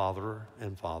say father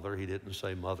and father. He didn't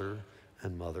say mother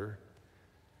and mother.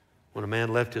 When a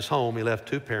man left his home, he left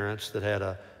 2 parents that had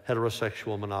a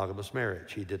heterosexual monogamous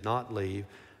marriage. He did not leave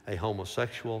a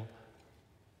homosexual,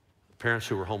 parents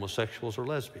who were homosexuals or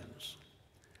lesbians.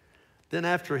 Then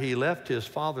after he left his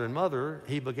father and mother,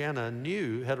 he began a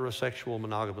new heterosexual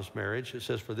monogamous marriage. It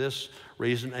says, for this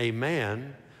reason, a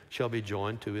man shall be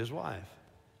joined to his wife.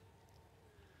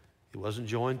 He wasn't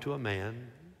joined to a man,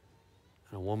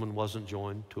 and a woman wasn't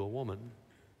joined to a woman.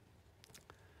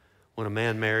 When a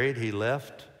man married, he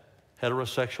left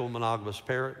heterosexual monogamous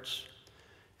parents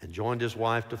and joined his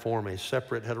wife to form a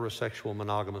separate heterosexual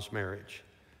monogamous marriage.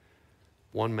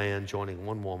 One man joining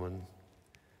one woman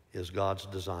is God's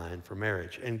design for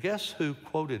marriage. And guess who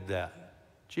quoted that?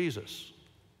 Jesus.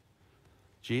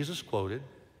 Jesus quoted,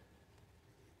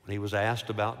 when he was asked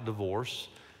about divorce,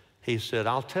 he said,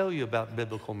 I'll tell you about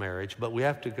biblical marriage, but we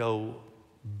have to go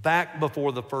back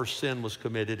before the first sin was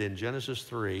committed in Genesis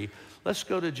 3. Let's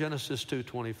go to Genesis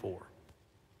 2:24.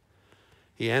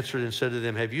 He answered and said to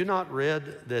them, have you not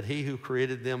read that he who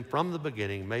created them from the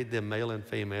beginning made them male and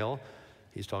female?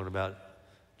 He's talking about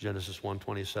Genesis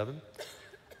 1:27.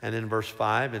 And then verse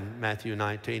 5 in Matthew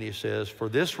 19, he says, for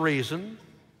this reason,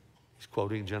 he's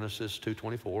quoting Genesis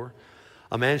 2:24,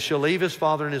 a man shall leave his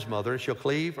father and his mother and shall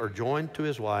cleave or join to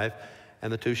his wife,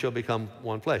 and the 2 shall become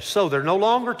one flesh. So they're no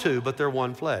longer 2, but they're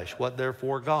one flesh. What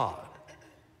therefore God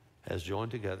has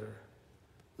joined together,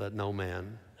 let no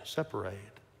man separate.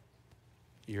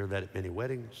 You hear that at many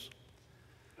weddings.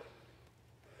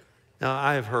 Now,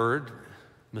 I have heard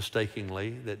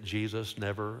mistakenly that Jesus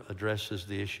never addresses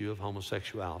the issue of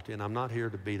homosexuality, and I'm not here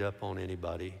to beat up on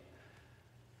anybody.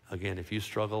 Again, if you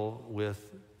struggle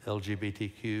with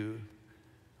LGBTQ,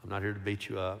 I'm not here to beat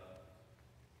you up,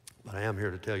 but I am here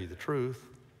to tell you the truth.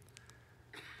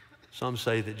 Some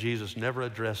say that Jesus never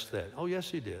addressed that. Oh, yes,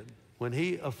 he did. When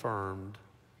he affirmed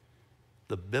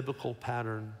the biblical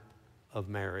pattern of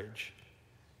marriage,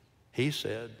 he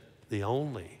said the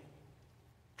only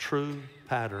true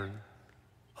pattern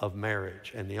of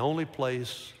marriage and the only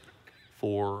place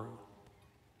for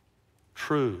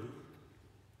true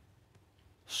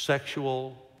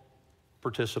sexual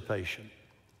participation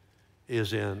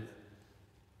is in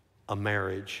a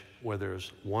marriage where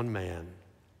there's one man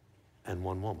and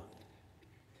one woman.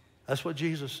 That's what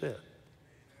Jesus said.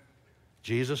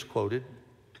 Jesus quoted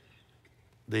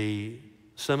the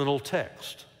seminal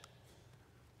text,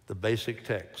 the basic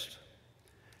text.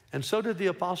 And so did the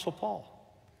Apostle Paul.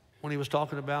 When he was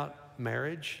talking about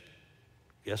marriage,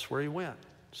 guess where he went?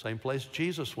 Same place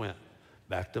Jesus went.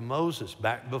 Back to Moses,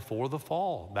 back before the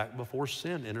fall, back before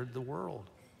sin entered the world.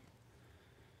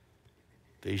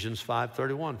 Ephesians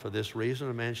 5:31, for this reason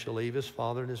a man shall leave his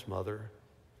father and his mother,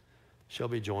 shall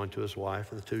be joined to his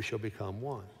wife, and the 2 shall become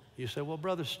one. You say, well,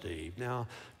 Brother Steve, now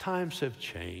times have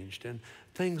changed and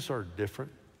things are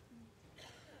different.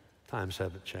 Times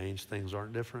haven't changed, things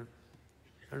aren't different.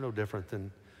 They're no different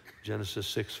than Genesis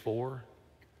 6:4,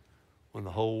 when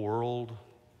the whole world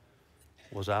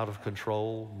was out of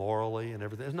control morally and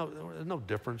everything. There's no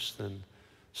difference than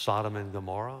Sodom and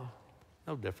Gomorrah.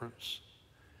 No difference.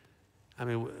 I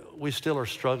mean, we still are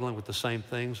struggling with the same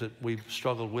things that we've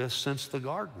struggled with since the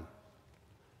garden,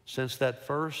 since that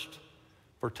first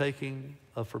partaking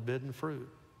of forbidden fruit.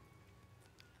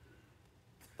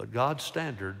 But God's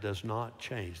standard does not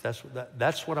change. That's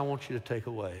what I want you to take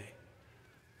away.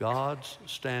 God's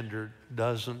standard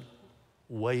doesn't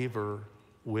waver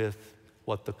with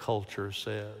what the culture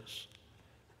says.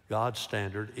 God's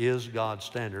standard is God's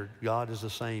standard. God is the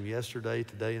same yesterday,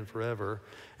 today, and forever.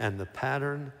 And the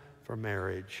pattern for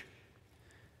marriage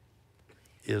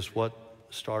is what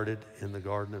started in the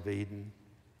Garden of Eden.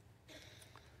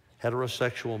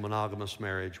 Heterosexual monogamous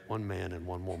marriage, one man and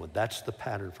one woman. That's the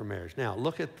pattern for marriage. Now,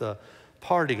 look at the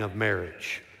parting of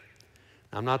marriage.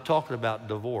 I'm not talking about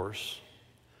divorce.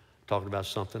 I'm talking about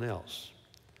something else.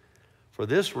 For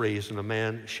this reason, a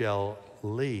man shall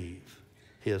leave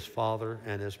his father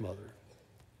and his mother.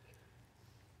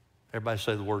 Everybody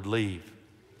say the word leave.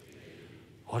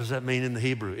 What does that mean in the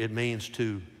Hebrew? It means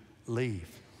to leave.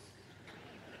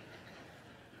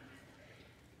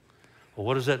 Well,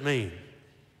 what does that mean?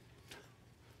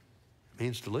 It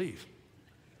means to leave.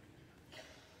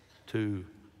 To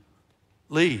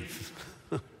leave.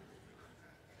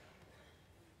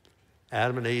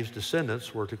 Adam and Eve's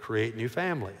descendants were to create new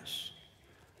families.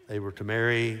 They were to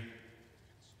marry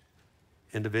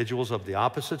individuals of the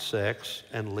opposite sex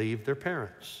and leave their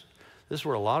parents. This is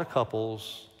where a lot of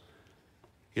couples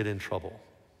get in trouble.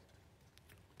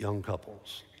 Young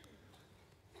couples.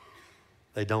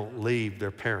 They don't leave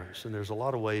their parents, and there's a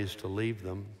lot of ways to leave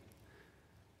them.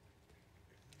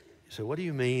 You say, what do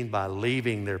you mean by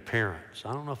leaving their parents?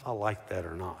 I don't know if I like that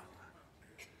or not.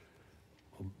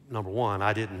 Well, number one,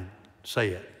 I didn't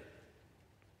say it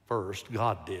first.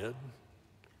 God did.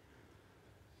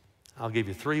 I'll give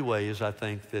you 3 ways I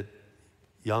think that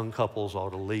young couples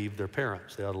ought to leave their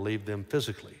parents. They ought to leave them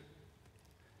physically.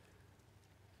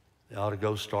 They ought to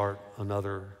go start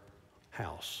another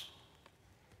house.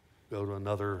 Go to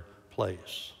another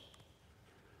place.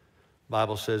 The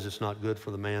Bible says it's not good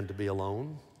for the man to be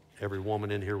alone. Every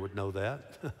woman in here would know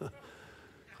that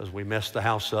because we mess the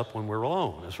house up when we're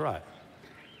alone. That's right.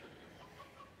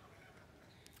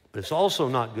 But it's also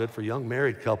not good for young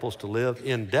married couples to live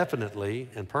indefinitely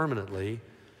and permanently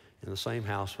in the same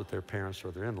house with their parents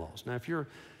or their in-laws. Now, if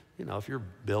you're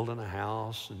building a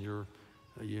house and you're,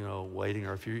 waiting,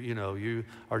 or if you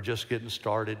are just getting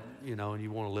started, and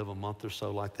you want to live a month or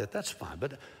so like that, that's fine.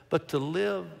 But to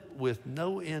live with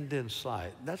no end in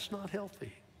sight, that's not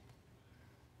healthy.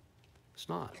 It's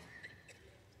not.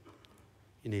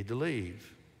 You need to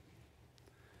leave.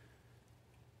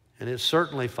 And it's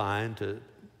certainly fine to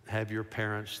have your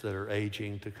parents that are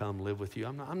aging to come live with you.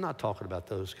 I'm not talking about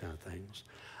those kind of things.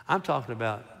 I'm talking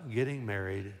about getting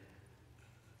married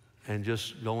and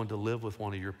just going to live with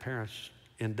one of your parents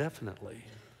indefinitely.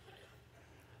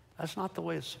 That's not the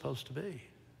way it's supposed to be.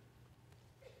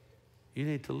 You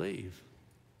need to leave.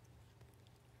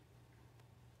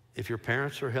 If your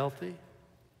parents are healthy,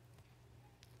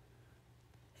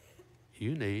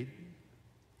 you need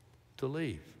to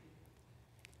leave.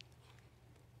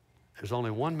 There's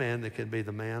only one man that can be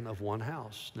the man of one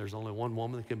house. There's only one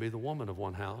woman that can be the woman of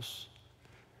one house.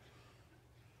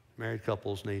 Married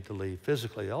couples need to leave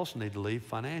physically. They also need to leave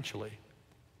financially.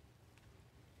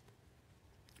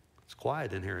 It's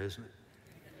quiet in here, isn't it?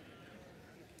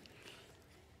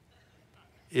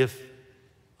 If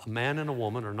a man and a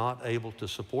woman are not able to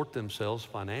support themselves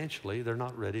financially, they're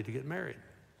not ready to get married.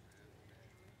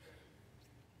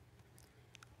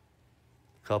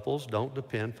 Couples, don't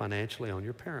depend financially on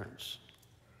your parents.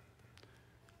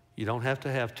 You don't have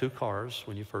to have 2 cars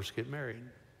when you first get married.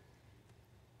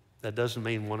 That doesn't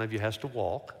mean one of you has to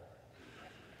walk.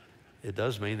 It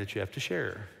does mean that you have to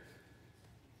share.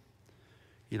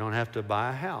 You don't have to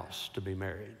buy a house to be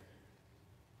married.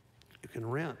 You can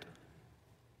rent.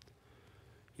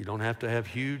 You don't have to have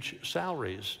huge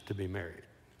salaries to be married.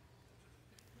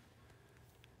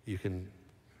 You can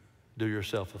do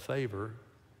yourself a favor.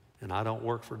 And I don't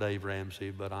work for Dave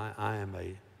Ramsey, but I am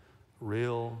a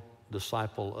real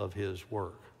disciple of his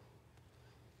work.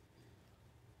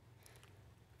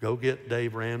 Go get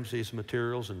Dave Ramsey's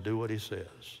materials and do what he says.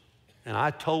 And I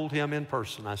told him in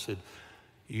person, I said,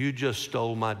 you just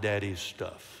stole my daddy's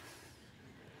stuff.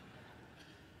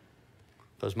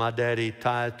 Because my daddy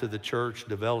tied to the church,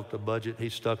 developed a budget, he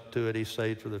stuck to it, he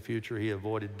saved for the future, he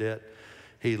avoided debt,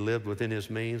 he lived within his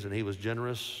means, and he was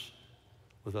generous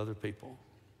with other people.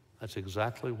 That's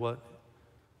exactly what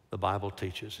the Bible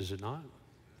teaches, is it not?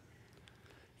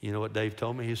 You know what Dave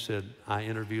told me? He said, I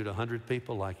interviewed 100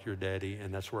 people like your daddy,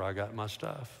 and that's where I got my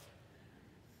stuff.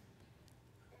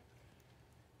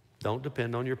 Don't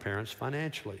depend on your parents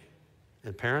financially.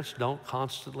 And parents, don't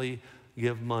constantly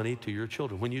give money to your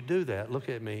children. When you do that, look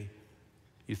at me,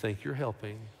 you think you're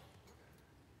helping.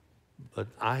 But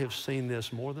I have seen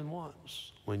this more than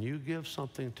once. When you give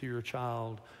something to your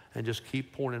child and just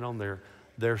keep pouring it on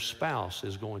their spouse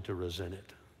is going to resent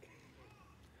it.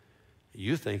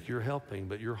 You think you're helping,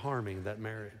 but you're harming that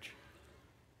marriage.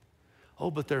 Oh,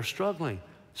 but they're struggling.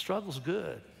 Struggle's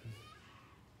good.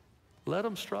 Let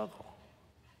them struggle.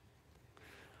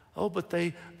 Oh, but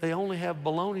they only have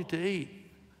bologna to eat.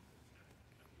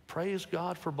 Praise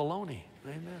God for bologna.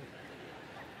 Amen.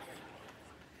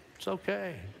 It's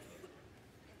okay.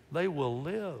 They will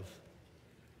live.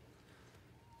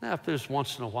 Now, if there's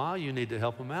once in a while you need to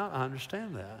help them out, I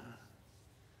understand that.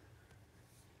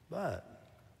 But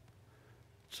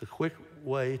it's a quick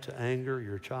way to anger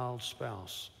your child's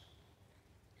spouse.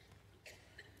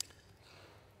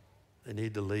 They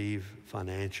need to leave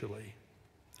financially.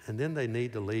 And then they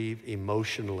need to leave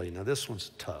emotionally. Now, this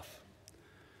one's tough.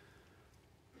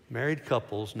 Married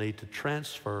couples need to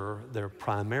transfer their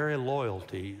primary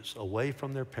loyalties away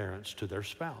from their parents to their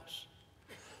spouse,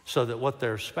 so that what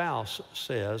their spouse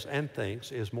says and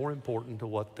thinks is more important to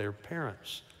what their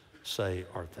parents say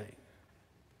or think.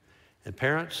 And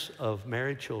parents of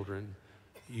married children,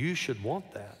 you should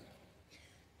want that.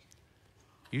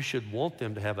 You should want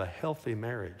them to have a healthy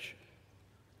marriage.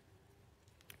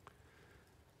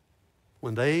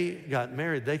 When they got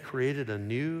married, they created a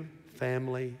new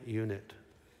family unit.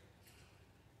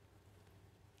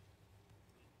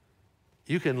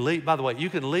 You can leave, by the way, you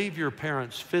can leave your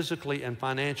parents physically and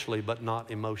financially, but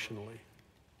not emotionally.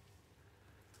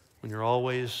 When you're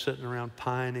always sitting around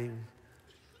pining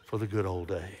for the good old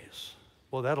days.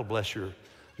 Well, that'll bless your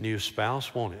new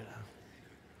spouse, won't it?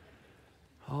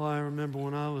 Oh, I remember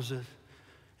when I was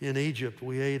in Egypt,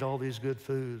 we ate all these good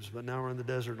foods, but now we're in the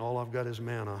desert and all I've got is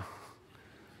manna.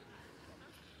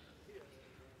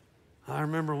 I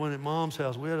remember when at Mom's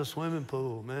house, we had a swimming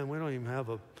pool. Man, we don't even have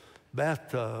a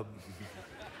bathtub.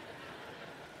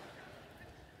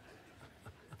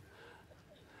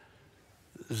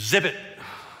 Zip it.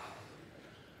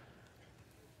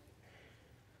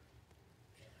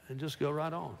 And just go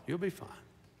right on. You'll be fine.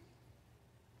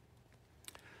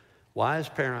 Wise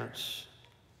parents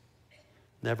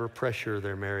never pressure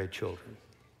their married children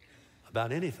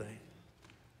about anything.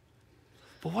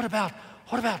 But what about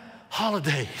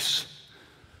holidays?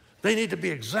 They need to be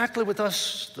exactly with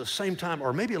us the same time,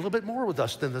 or maybe a little bit more with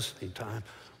us than the same time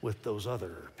with those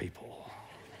other people.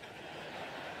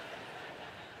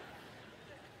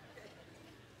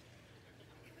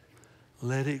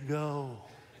 Let it go.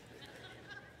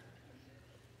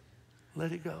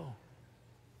 Let it go.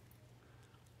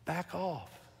 Back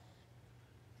off.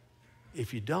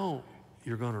 If you don't,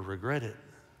 you're going to regret it.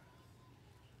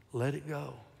 Let it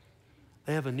go.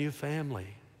 They have a new family.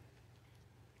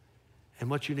 And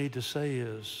what you need to say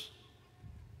is,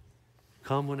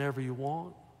 come whenever you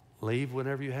want, leave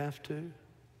whenever you have to.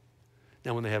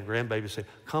 Now, when they have grandbabies, say,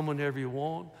 come whenever you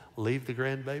want, leave the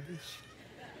grandbabies.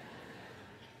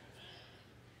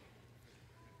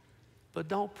 But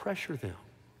don't pressure them.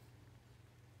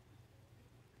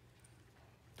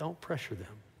 Don't pressure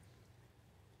them.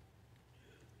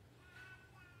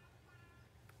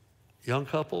 Young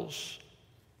couples,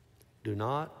 do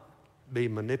not be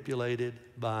manipulated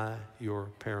by your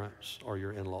parents or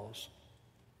your in-laws.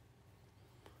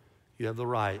 You have the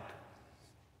right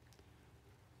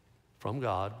from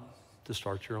God to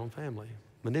start your own family.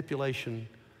 Manipulation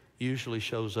usually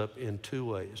shows up in two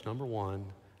ways. Number one,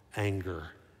 anger.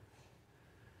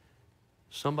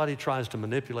 Somebody tries to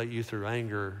manipulate you through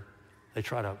anger. They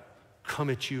try to come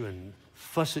at you and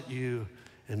fuss at you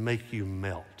and make you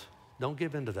melt. Don't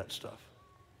give in to that stuff.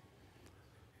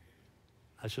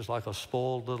 That's just like a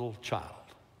spoiled little child.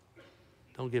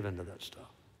 Don't give in to that stuff.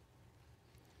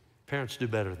 Parents do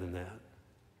better than that.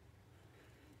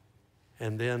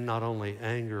 And then not only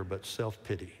anger, but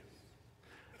self-pity.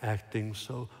 Acting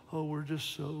so, oh, we're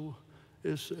just so,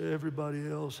 everybody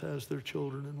else has their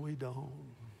children and we don't.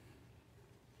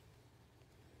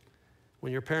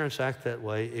 When your parents act that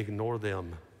way, ignore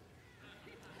them.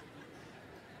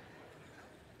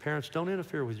 Parents, don't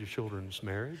interfere with your children's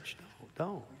marriage.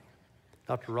 Don't.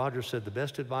 Dr. Rogers said the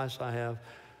best advice I have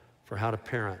for how to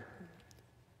parent,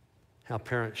 how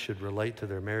parents should relate to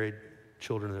their married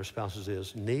children and their spouses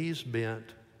is knees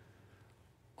bent,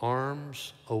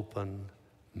 arms open,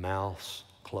 mouths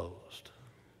closed.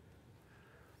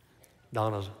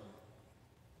 Donna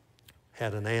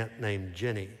had an aunt named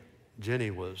Jenny.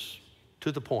 Jenny was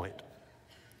to the point.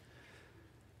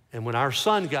 And when our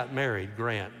son got married,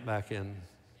 Grant, back in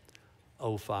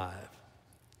 2005,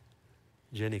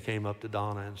 Jenny came up to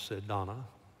Donna and said, Donna,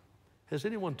 has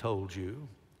anyone told you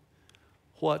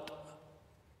what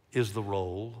is the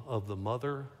role of the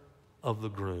mother of the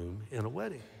groom in a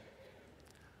wedding?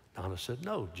 Donna said,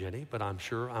 no, Jenny, but I'm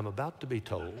sure I'm about to be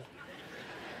told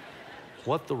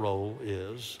what the role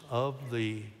is of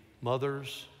the mother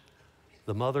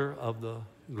of the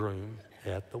groom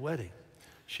at the wedding.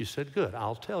 She said, good,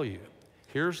 I'll tell you.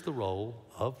 Here's the role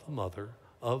of the mother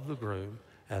of the groom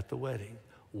at the wedding.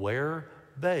 Wear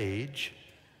beige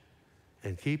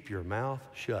and keep your mouth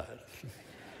shut.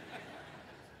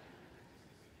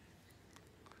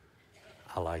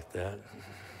 I like that.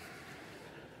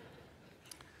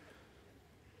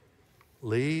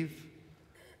 Leave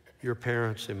your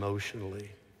parents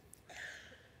emotionally.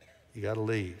 You got to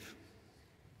leave,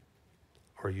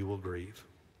 or you will grieve.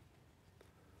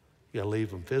 You got to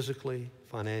leave them physically,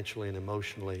 financially, and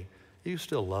emotionally. You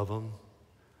still love them,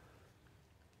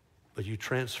 But you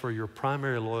transfer your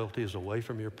primary loyalties away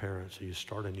from your parents and you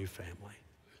start a new family.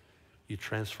 You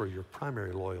transfer your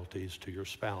primary loyalties to your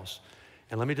spouse.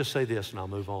 And let me just say this and I'll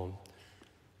move on.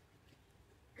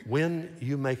 When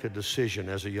you make a decision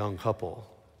as a young couple,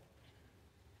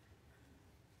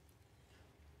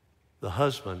 the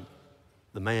husband,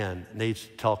 the man, needs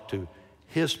to talk to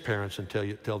his parents and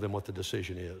tell them what the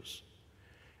decision is.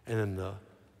 And then the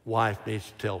wife needs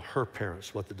to tell her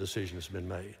parents what the decision has been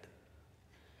made.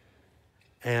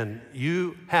 And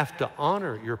you have to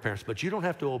honor your parents, but you don't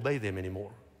have to obey them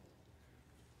anymore.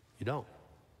 You don't.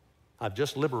 I've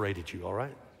just liberated you, all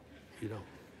right? You don't.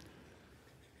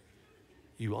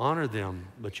 You honor them,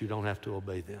 but you don't have to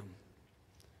obey them.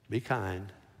 Be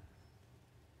kind,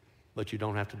 but you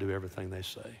don't have to do everything they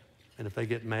say. And if they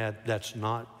get mad, that's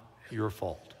not your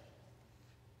fault.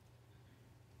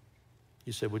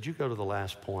 You say, would you go to the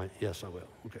last point? Yes, I will.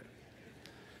 Okay.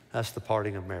 That's the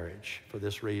parting of marriage. For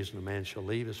this reason, a man shall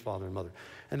leave his father and mother.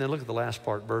 And then look at the last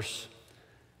part,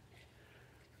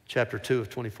 chapter 2 of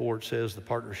 24, it says, the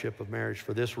partnership of marriage.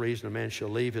 For this reason, a man shall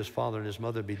leave his father and his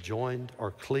mother, be joined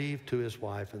or cleave to his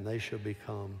wife, and they shall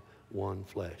become one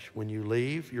flesh. When you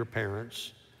leave your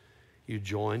parents, you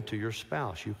join to your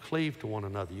spouse. You cleave to one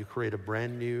another. You create a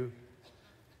brand new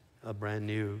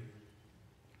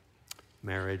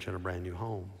marriage and a brand new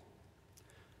home.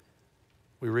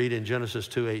 We read in Genesis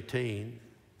 2:18,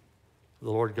 the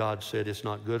Lord God said, it's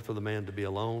not good for the man to be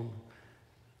alone.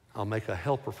 I'll make a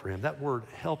helper for him. That word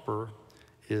helper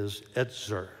is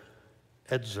edzer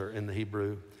in the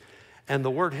Hebrew. And the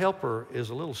word helper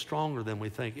is a little stronger than we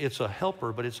think. It's a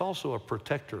helper, but it's also a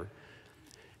protector.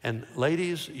 And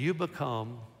ladies, you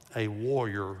become a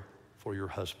warrior for your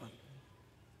husband.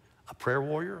 A prayer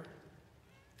warrior,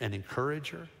 an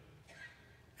encourager,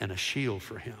 and a shield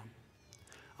for him.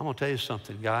 I'm going to tell you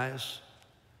something, guys.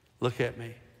 Look at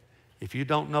me. If you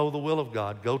don't know the will of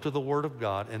God, go to the Word of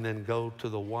God and then go to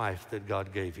the wife that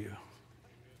God gave you.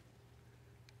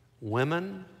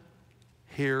 Women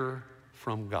hear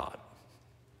from God.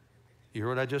 You hear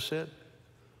what I just said?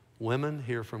 Women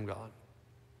hear from God.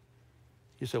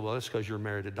 You say, well, that's because you're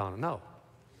married to Donna. No.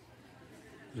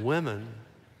 Women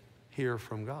hear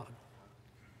from God.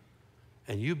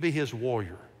 And you be his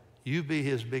warrior. You be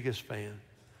his biggest fan.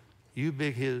 You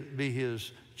be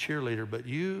his cheerleader, but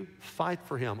you fight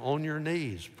for him on your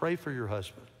knees. Pray for your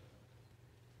husband.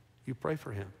 You pray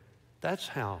for him. That's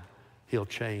how he'll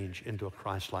change into a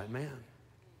Christ-like man.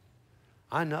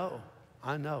 I know.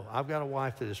 I've got a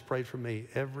wife that has prayed for me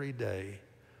every day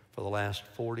for the last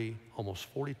almost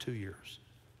 42 years.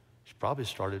 She probably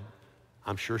started,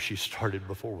 I'm sure she started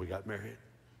before we got married.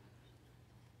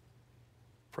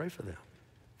 Pray for them.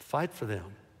 Fight for them.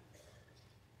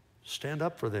 Stand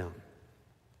up for them.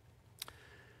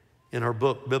 In her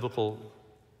book, Biblical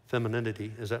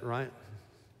Femininity, is that right?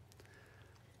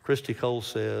 Christy Cole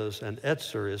says, an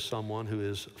Etzer is someone who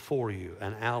is for you,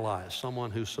 an ally, someone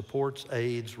who supports,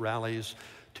 aids, rallies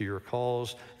to your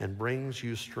cause, and brings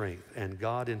you strength. And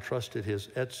God entrusted his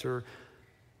Etzer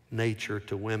nature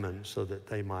to women so that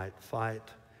they might fight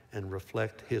and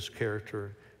reflect his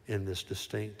character in this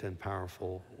distinct and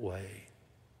powerful way.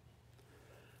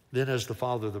 Then as the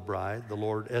father of the bride, the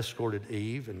Lord escorted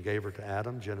Eve and gave her to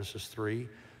Adam, Genesis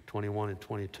 3:21 and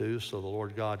 22. So the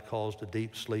Lord God caused a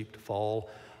deep sleep to fall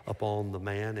upon the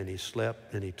man, and he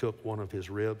slept, and he took one of his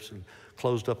ribs and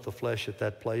closed up the flesh at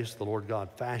that place. The Lord God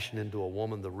fashioned into a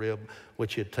woman the rib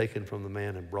which he had taken from the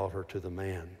man and brought her to the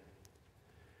man.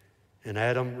 And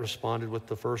Adam responded with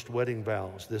the first wedding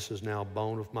vows. This is now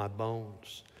bone of my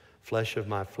bones, flesh of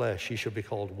my flesh. She shall be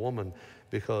called woman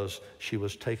because she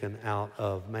was taken out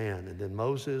of man. And then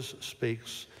Moses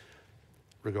speaks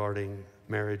regarding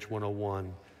marriage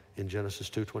 101 in Genesis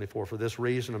 2:24. For this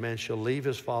reason, a man shall leave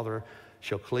his father,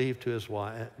 shall cleave to his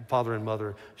wife, father and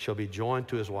mother shall be joined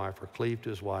to his wife or cleave to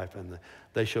his wife, and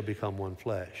they shall become one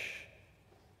flesh.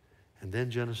 And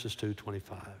then Genesis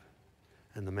 2:25.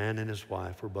 And the man and his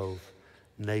wife were both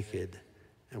naked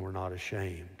and were not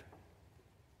ashamed.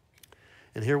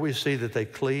 And here we see that they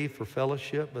cleave for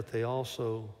fellowship, but they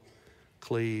also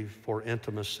cleave for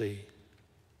intimacy.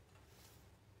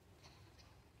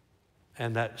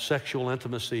 And that sexual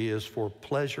intimacy is for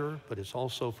pleasure, but it's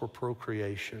also for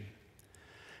procreation.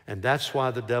 And that's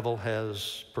why the devil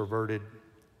has perverted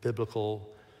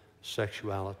biblical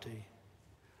sexuality.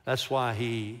 That's why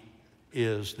he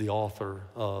is the author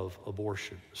of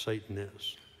abortion. Satan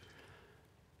is.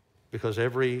 Because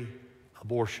every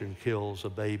abortion kills a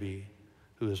baby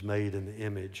who is made in the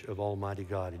image of Almighty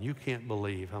God. And you can't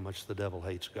believe how much the devil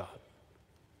hates God.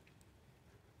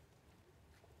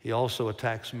 He also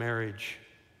attacks marriage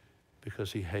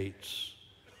because he hates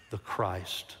the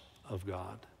Christ of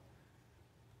God,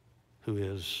 who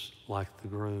is like the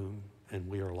groom and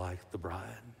we are like the bride.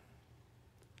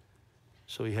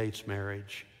 So he hates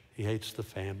marriage. He hates the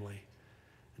family.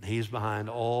 And he's behind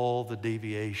all the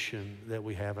deviation that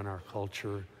we have in our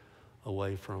culture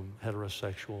away from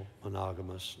heterosexual,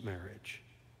 monogamous marriage.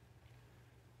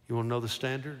 You want to know the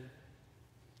standard?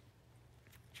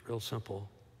 It's real simple.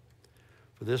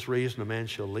 For this reason, a man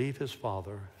shall leave his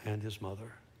father and his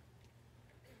mother,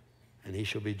 and he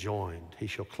shall be joined. He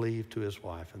shall cleave to his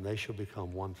wife, and they shall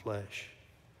become one flesh.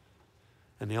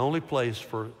 And the only place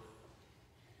for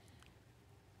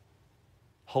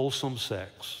wholesome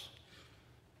sex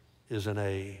is in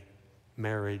a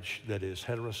marriage that is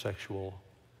heterosexual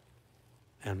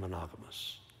and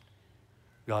monogamous.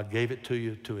 God gave it to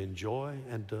you to enjoy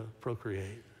and to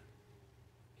procreate,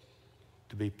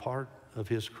 to be part of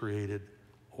his created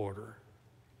order.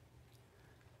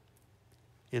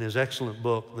 In his excellent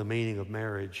book, The Meaning of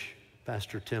Marriage,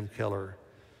 Pastor Tim Keller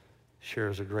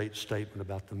shares a great statement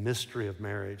about the mystery of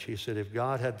marriage. He said, if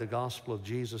God had the gospel of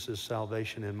Jesus'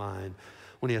 salvation in mind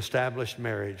when he established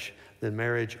marriage, then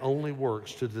marriage only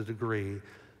works to the degree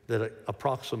that it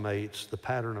approximates the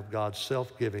pattern of God's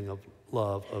self-giving of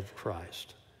love of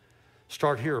Christ.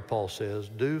 Start here, Paul says,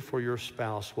 do for your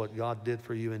spouse what God did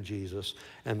for you in Jesus,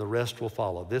 and the rest will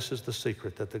follow. This is the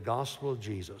secret, that the gospel of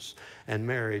Jesus and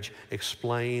marriage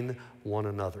explain one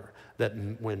another. That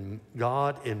when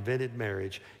God invented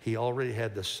marriage, he already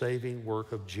had the saving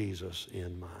work of Jesus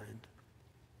in mind.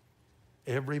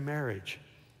 Every marriage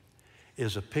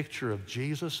is a picture of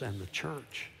Jesus and the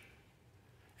church,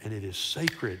 and it is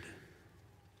sacred.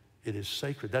 It is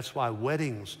sacred. That's why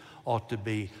weddings ought to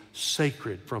be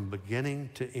sacred from beginning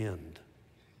to end.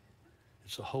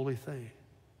 It's a holy thing.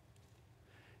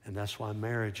 And that's why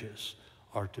marriages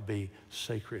are to be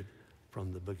sacred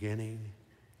from the beginning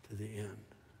to the end.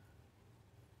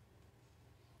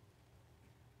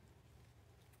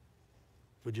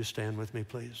 Would you stand with me,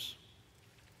 please?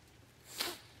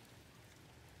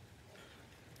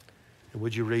 And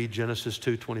would you read Genesis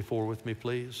 2:24 with me,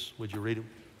 please? Would you read it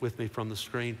with me from the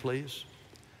screen, please?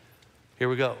 Here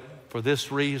we go. For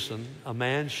this reason, a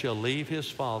man shall leave his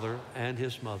father and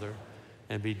his mother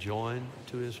and be joined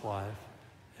to his wife,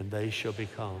 and they shall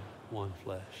become one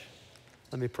flesh.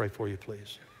 Let me pray for you,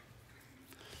 please.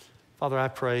 Father, I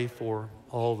pray for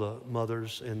all the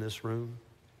mothers in this room.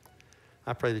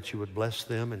 I pray that you would bless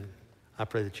them, and I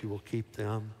pray that you will keep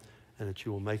them, and that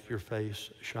you will make your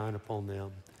face shine upon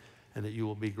them, and that you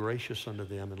will be gracious unto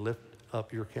them and lift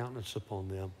up your countenance upon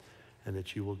them, and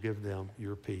that you will give them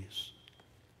your peace.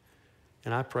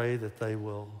 And I pray that they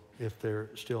will, if they're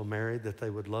still married, that they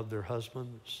would love their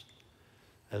husbands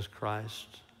as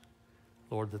Christ.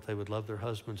 Lord, that they would love their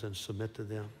husbands and submit to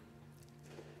them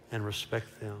and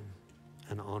respect them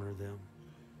and honor them.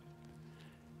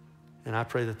 And I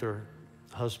pray that their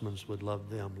husbands would love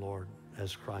them, Lord,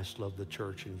 as Christ loved the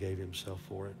church and gave himself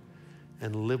for it,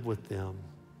 and live with them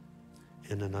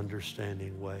in an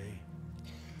understanding way,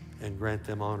 and grant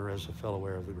them honor as a fellow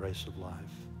heir of the grace of life.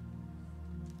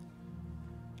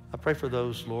 I pray for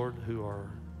those, Lord, who are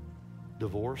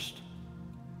divorced.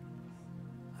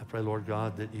 I pray, Lord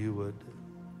God, that you would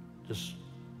just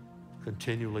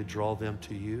continually draw them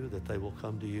to you, that they will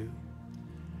come to you.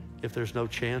 If there's no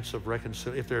chance of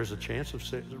if there's a chance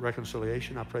of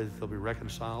reconciliation, I pray that they'll be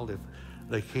reconciled. If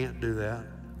they can't do that,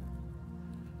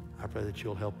 I pray that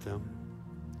you'll help them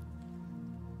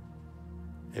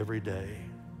every day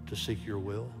to seek your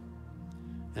will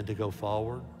and to go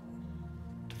forward,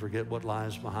 to forget what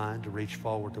lies behind, to reach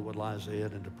forward to what lies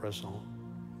ahead, and to press on.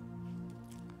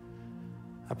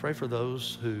 I pray for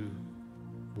those who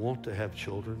want to have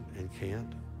children and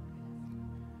can't.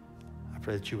 I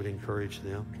pray that you would encourage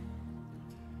them.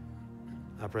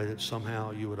 I pray that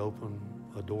somehow you would open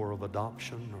a door of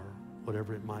adoption or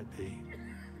whatever it might be.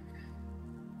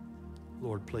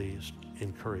 Lord, please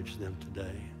encourage them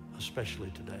today,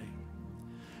 especially today.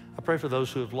 I pray for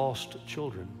those who have lost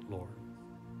children, Lord.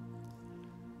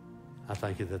 I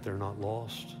thank you that they're not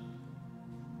lost.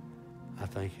 I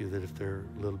thank you that if they're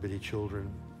little bitty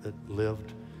children that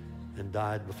lived and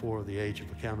died before the age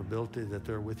of accountability, that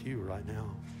they're with you right now.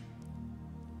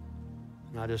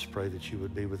 And I just pray that you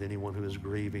would be with anyone who is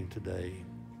grieving today.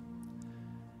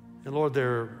 And Lord,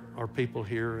 there are people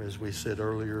here, as we said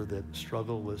earlier, that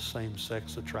struggle with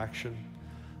same-sex attraction,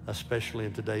 especially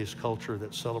in today's culture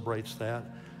that celebrates that.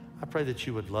 I pray that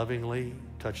you would lovingly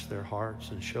touch their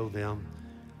hearts and show them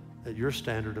that your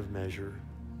standard of measure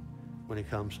when it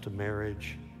comes to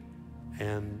marriage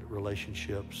and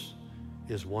relationships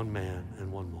is one man and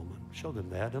one woman. Show them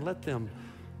that and let them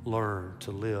learn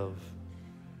to live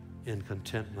in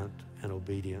contentment and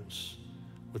obedience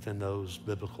within those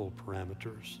biblical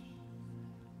parameters.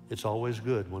 It's always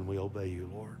good when we obey you,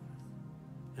 Lord.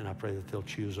 And I pray that they'll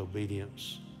choose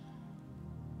obedience,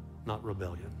 not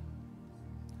rebellion.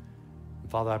 And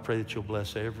Father, I pray that you'll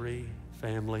bless every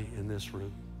family in this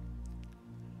room.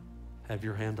 Have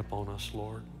your hand upon us,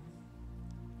 Lord.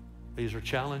 These are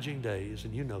challenging days,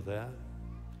 and you know that.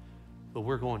 But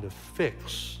we're going to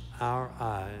fix our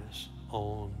eyes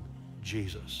on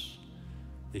Jesus,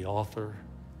 the author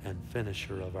and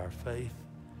finisher of our faith,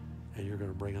 and you're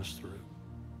going to bring us through.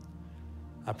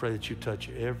 I pray that you touch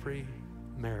every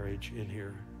marriage in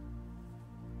here,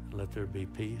 and let there be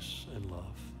peace and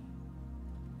love.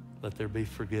 Let there be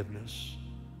forgiveness,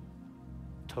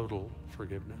 total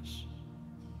forgiveness.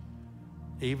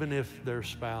 Even if their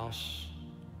spouse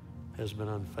has been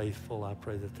unfaithful, I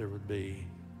pray that there would be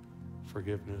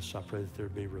forgiveness. I pray that there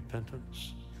would be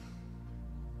repentance.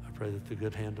 I pray that the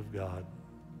good hand of God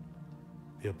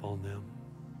be upon them.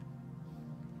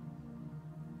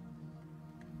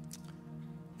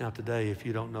 Now today, if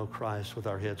you don't know Christ, with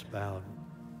our heads bowed,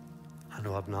 I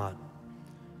know I've not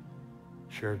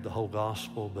shared the whole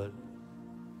gospel, but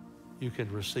you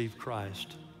can receive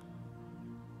Christ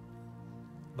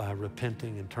by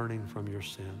repenting and turning from your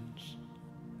sins,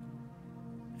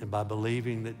 and by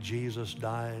believing that Jesus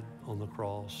died on the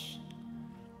cross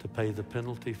to pay the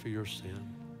penalty for your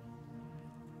sin,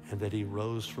 and that he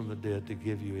rose from the dead to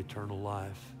give you eternal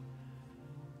life.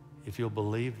 If you'll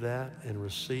believe that and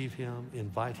receive him,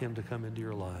 invite him to come into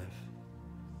your life.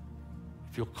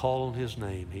 If you'll call on his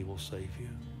name, he will save you.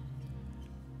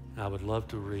 And I would love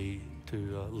to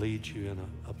lead you in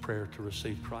a prayer to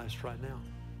receive Christ right now.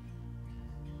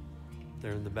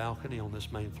 They're in the balcony on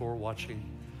this main floor, watching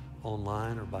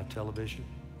online or by television.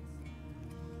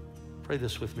 Pray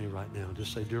this with me right now.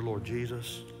 Just say, Dear Lord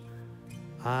Jesus,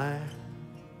 I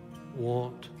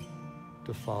want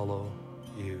to follow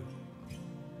you,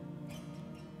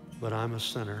 but I'm a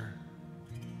sinner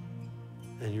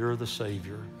and you're the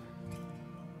Savior.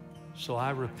 So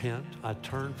I repent. I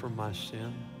turn from my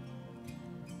sin.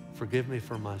 Forgive me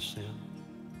for my sin.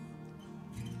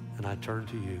 And I turn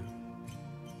to you.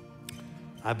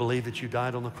 I believe that you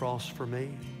died on the cross for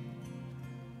me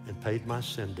and paid my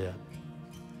sin debt.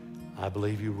 I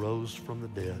believe you rose from the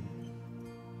dead.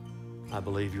 I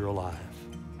believe you're alive.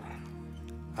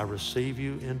 I receive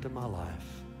you into my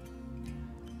life.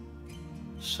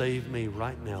 Save me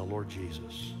right now, Lord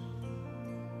Jesus.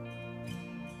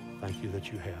 Thank you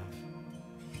that you have.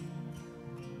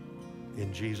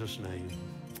 In Jesus' name,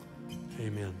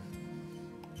 amen.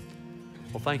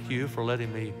 Well, thank you for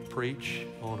letting me preach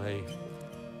on a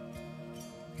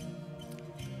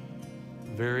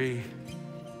very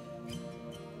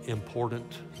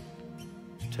important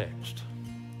text.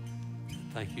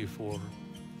 Thank you for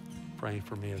praying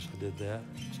for me as I did that.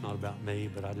 It's not about me,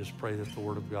 but I just pray that the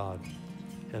Word of God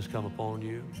has come upon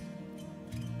you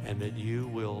and that you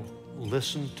will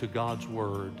listen to God's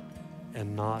Word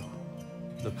and not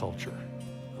the culture,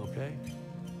 okay?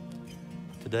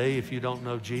 Today, if you don't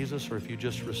know Jesus, or if you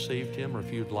just received him, or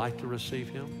if you'd like to receive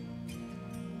him,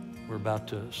 we're about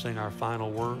to sing our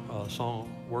final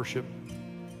song, worship.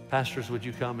 Pastors, would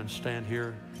you come and stand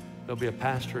here? There'll be a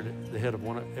pastor at the head of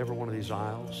every one of these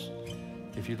aisles.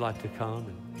 If you'd like to come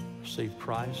and receive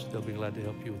Christ, they'll be glad to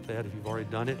help you with that. If you've already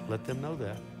done it, let them know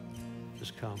that.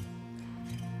 Just come.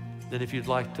 Then if you'd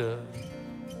like to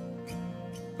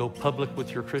go public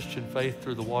with your Christian faith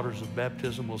through the waters of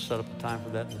baptism, we'll set up a time for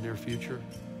that in the near future.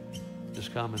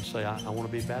 Just come and say, I want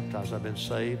to be baptized. I've been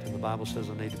saved, and the Bible says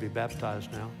I need to be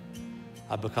baptized now.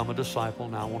 I've become a disciple,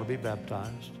 now I want to be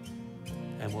baptized.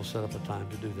 And we'll set up a time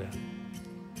to do that.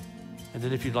 And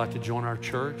then if you'd like to join our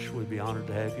church, we'd be honored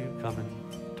to have you. Come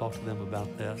and talk to them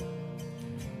about that.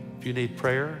 If you need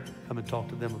prayer, come and talk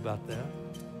to them about that.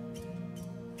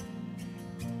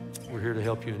 We're here to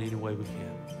help you in any way we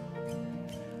can.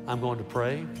 I'm going to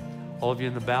pray. All of you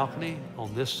in the balcony,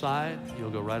 on this side, you'll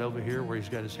go right over here where he's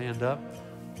got his hand up.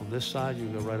 On this side,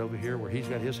 you'll go right over here where he's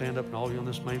got his hand up, and all of you on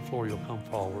this main floor, you'll come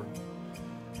forward.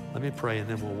 Let me pray, and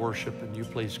then we'll worship, and you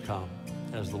please come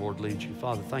as the Lord leads you.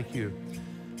 Father, thank you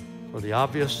for the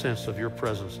obvious sense of your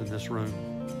presence in this room.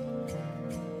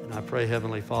 And I pray,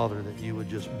 Heavenly Father, that you would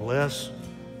just bless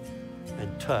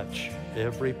and touch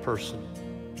every person.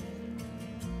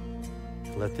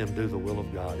 Let them do the will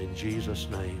of God. In Jesus'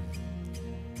 name,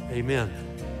 amen.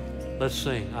 Let's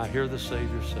sing. I hear the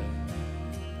Savior say.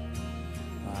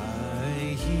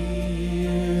 I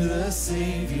hear the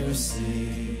Savior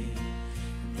say,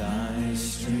 thy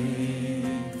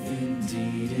strength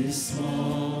indeed is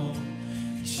small.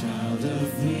 Child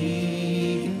of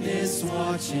weakness,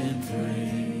 watch and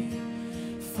pray.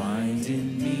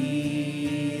 in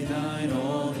me, thine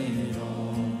all in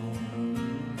all.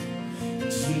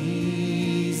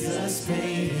 Jesus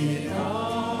paid it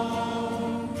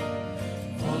all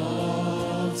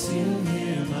to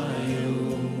him I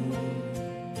owe.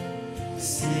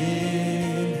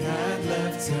 Sin had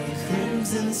left a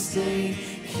crimson stain,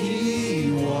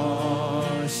 he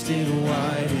washed it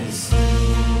white as snow.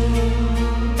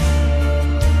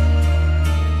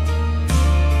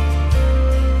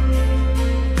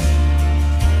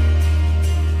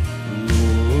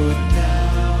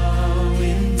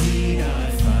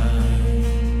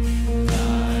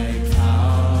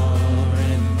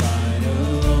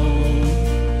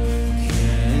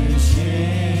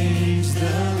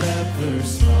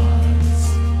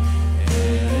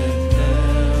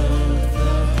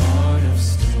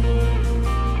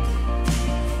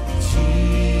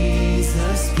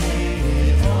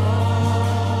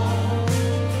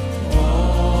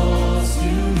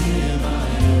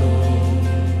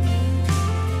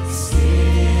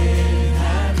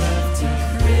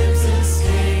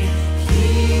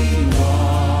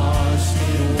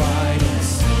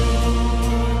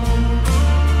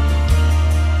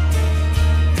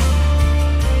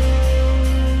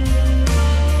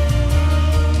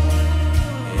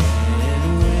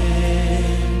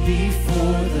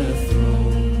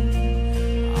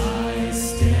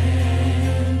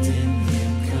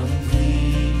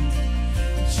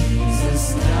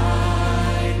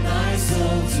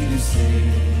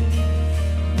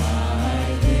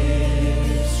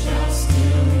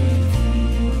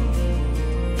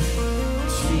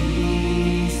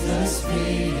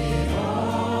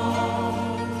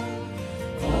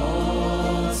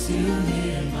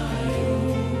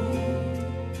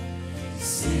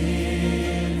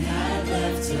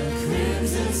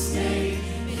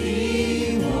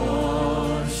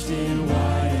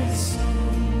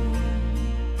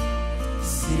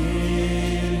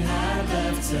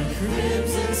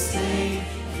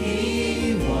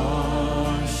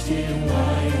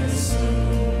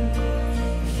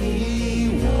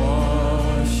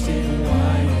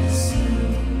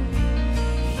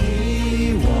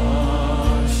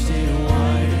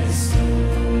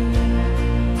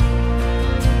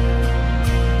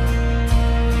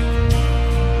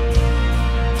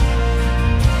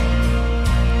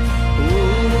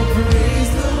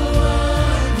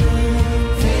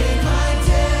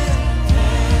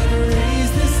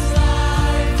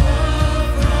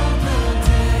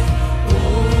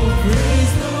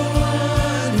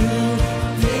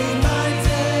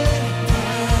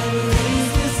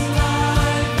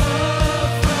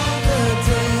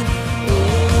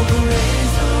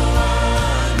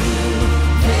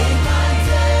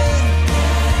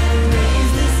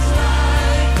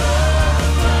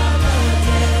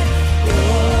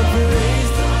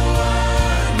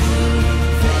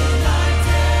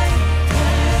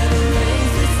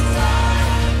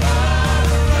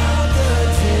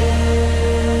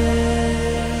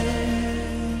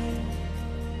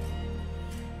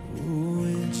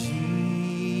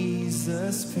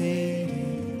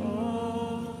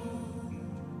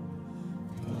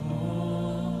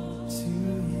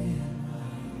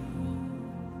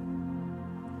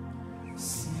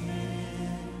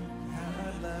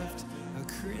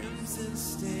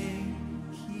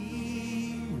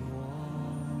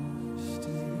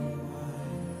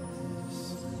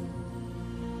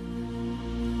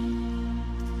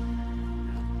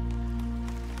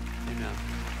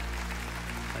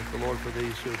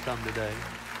 Who have come today.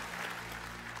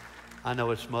 I know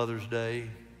it's Mother's Day,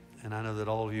 and I know that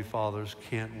all of you fathers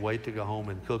can't wait to go home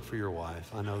and cook for your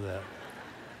wife. I know that.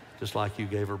 Just like you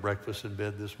gave her breakfast in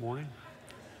bed this morning.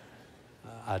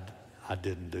 I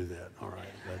didn't do that, all right.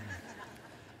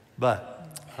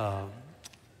 But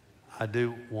I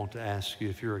do want to ask you,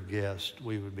 if you're a guest,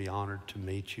 we would be honored to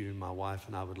meet you. My wife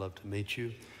and I would love to meet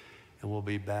you. And we'll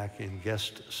be back in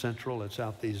Guest Central. It's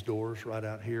out these doors right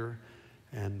out here.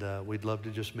 And we'd love to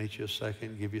just meet you a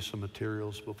second, give you some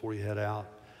materials before you head out.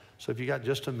 So if you got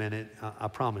just a minute, I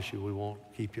promise you we won't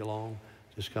keep you long.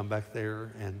 Just come back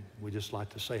there, and we just like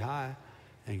to say hi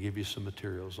and give you some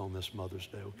materials on this Mother's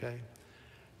Day, okay?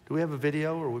 Do we have a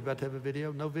video, or are we about to have a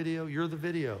video? No video? You're the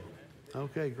video.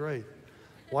 Okay, great.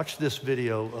 Watch this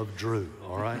video of Drew,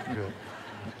 all right? Good.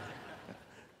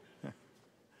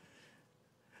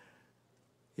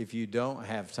 If you don't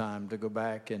have time to go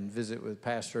back and visit with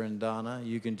Pastor and Donna,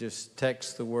 you can just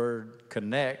text the word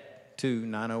CONNECT to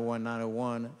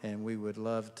 901-901, and we would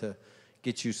love to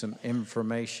get you some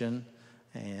information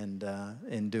and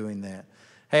in doing that.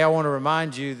 Hey, I want to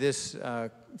remind you this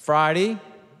Friday,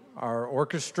 our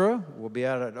orchestra will be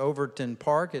out at Overton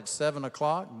Park at 7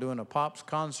 o'clock doing a Pops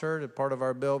concert as part of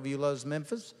our Bellevue Loves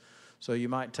Memphis. So you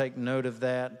might take note of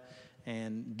that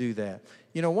and do that.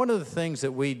 You know, one of the things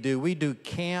that we do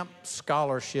camp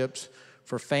scholarships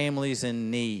for families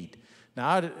in need.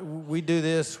 Now, we do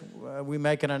this, we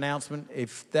make an announcement.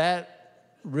 If that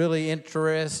really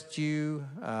interests you,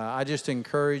 I just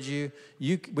encourage you.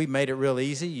 We made it real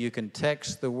easy. You can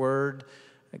text the word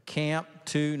camp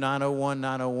to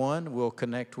 901-901. We'll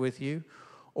connect with you.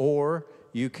 Or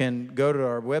you can go to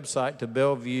our website to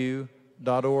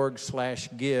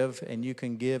bellevue.org/give, and you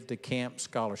can give to Camp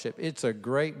Scholarship. It's a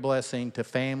great blessing to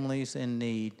families in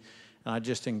need, and I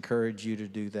just encourage you to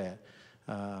do that.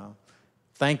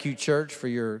 Thank you, church, for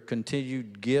your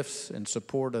continued gifts and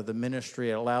support of the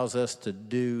ministry. It allows us to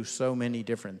do so many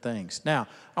different things. Now,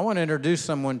 I want to introduce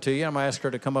someone to you. I'm going to ask her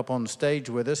to come up on the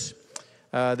stage with us.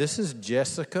 This is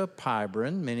Jessica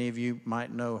Pybron. Many of you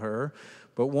might know her.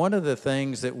 But one of the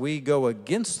things that we go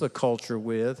against the culture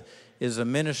with is a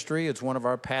ministry. It's one of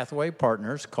our Pathway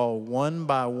partners called One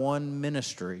by One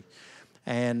Ministry.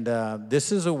 And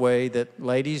this is a way that,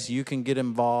 ladies, you can get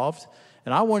involved.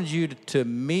 And I wanted you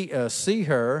to see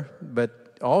her,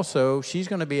 but also she's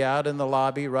going to be out in the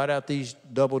lobby right out these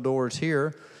double doors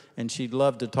here, and she'd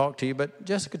love to talk to you. But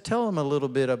Jessica, tell them a little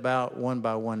bit about One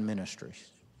by One Ministries.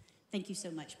 Thank you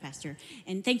so much, Pastor.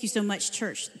 And thank you so much,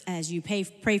 church, as you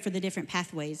pray for the different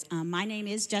pathways. My name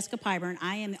is Jessica Pybron.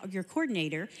 I am your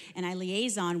coordinator, and I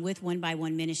liaison with One by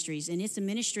One Ministries. And it's a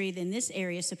ministry in this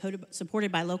area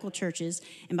supported by local churches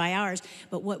and by ours.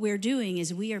 But what we're doing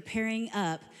is we are pairing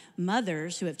up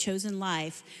mothers who have chosen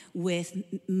life with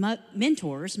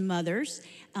mentors, mothers,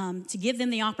 to give them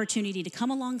the opportunity to come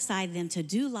alongside them, to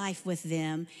do life with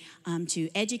them, to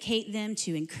educate them,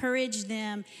 to encourage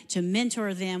them, to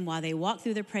mentor them while they walk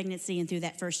through their pregnancy and through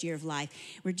that first year of life.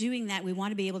 We're doing that. We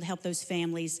want to be able to help those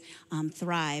families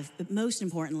thrive. But most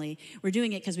importantly, we're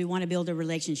doing it because we want to build a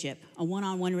relationship, a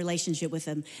one-on-one relationship with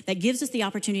them that gives us the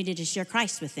opportunity to share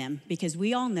Christ with them, because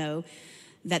we all know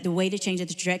that the way to change the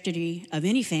trajectory of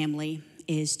any family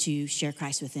is to share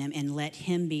Christ with them and let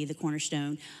him be the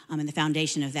cornerstone and the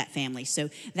foundation of that family. So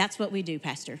that's what we do,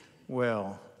 Pastor.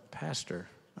 Well, Pastor,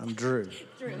 I'm Drew.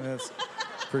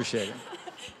 Appreciate it.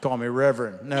 Call me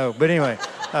Reverend. No, but anyway.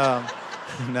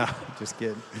 No, just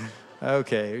kidding.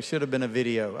 Okay, it should have been a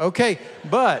video. Okay,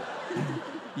 but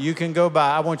you can go by.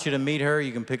 I want you to meet her.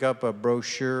 You can pick up a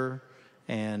brochure,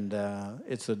 and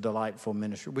it's a delightful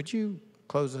ministry. Would you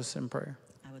close us in prayer?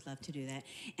 I would love to do that.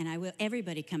 And I will.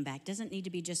 Everybody come back. Doesn't need to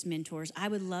be just mentors. I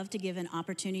would love to give an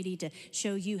opportunity to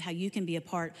show you how you can be a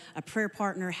prayer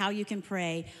partner, how you can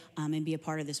pray and be a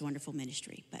part of this wonderful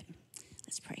ministry. But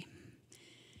let's pray.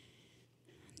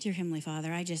 Dear Heavenly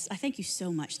Father, I thank you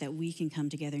so much that we can come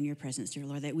together in your presence, dear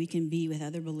Lord, that we can be with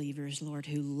other believers, Lord,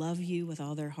 who love you with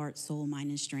all their heart, soul, mind,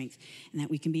 and strength, and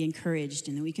that we can be encouraged,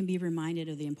 and that we can be reminded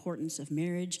of the importance of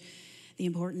marriage, the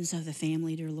importance of the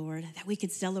family, dear Lord, that we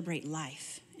could celebrate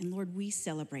life. And Lord, we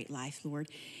celebrate life, Lord.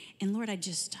 And Lord,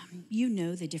 you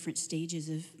know the different stages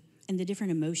and the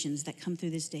different emotions that come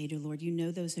through this day, dear Lord. You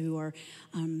know those who are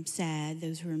sad,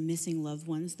 those who are missing loved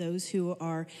ones, those who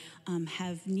are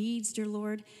have needs, dear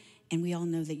Lord. And we all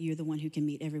know that you're the one who can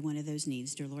meet every one of those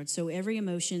needs, dear Lord. So every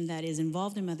emotion that is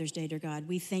involved in Mother's Day, dear God,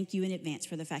 we thank you in advance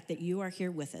for the fact that you are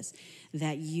here with us,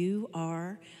 that you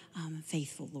are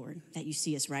faithful, Lord, that you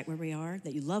see us right where we are,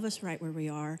 that you love us right where we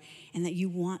are, and that you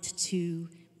want to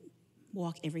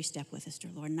walk every step with us,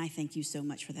 dear Lord. And I thank you so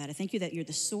much for that. I thank you that you're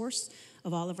the source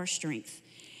of all of our strength.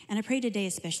 And I pray today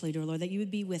especially, dear Lord, that you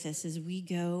would be with us as we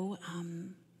go,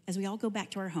 as we all go back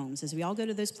to our homes, as we all go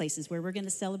to those places where we're going to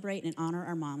celebrate and honor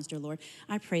our moms, dear Lord.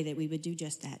 I pray that we would do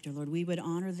just that, dear Lord. We would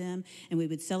honor them and we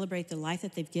would celebrate the life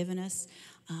that they've given us.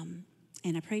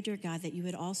 And I pray, dear God, that you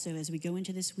would also, as we go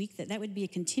into this week, that would be a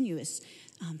continuous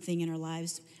thing in our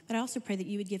lives. But I also pray that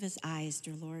you would give us eyes,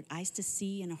 dear Lord, eyes to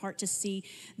see and a heart to see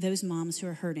those moms who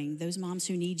are hurting, those moms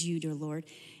who need you, dear Lord,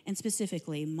 and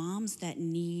specifically moms that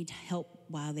need help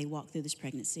while they walk through this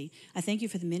pregnancy. I thank you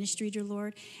for the ministry, dear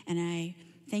Lord, and I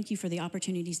thank you for the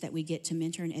opportunities that we get to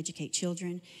mentor and educate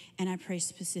children. And I pray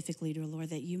specifically, dear Lord,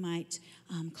 that you might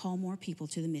call more people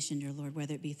to the mission, dear Lord,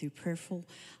 whether it be through prayerful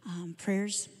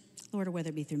prayers, Lord, or whether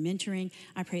it be through mentoring.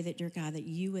 I pray that, dear God, that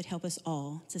you would help us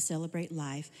all to celebrate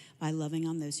life by loving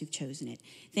on those who've chosen it.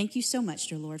 Thank you so much,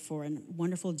 dear Lord, for a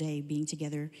wonderful day being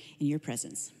together in your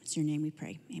presence. It's your name we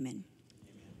pray. Amen.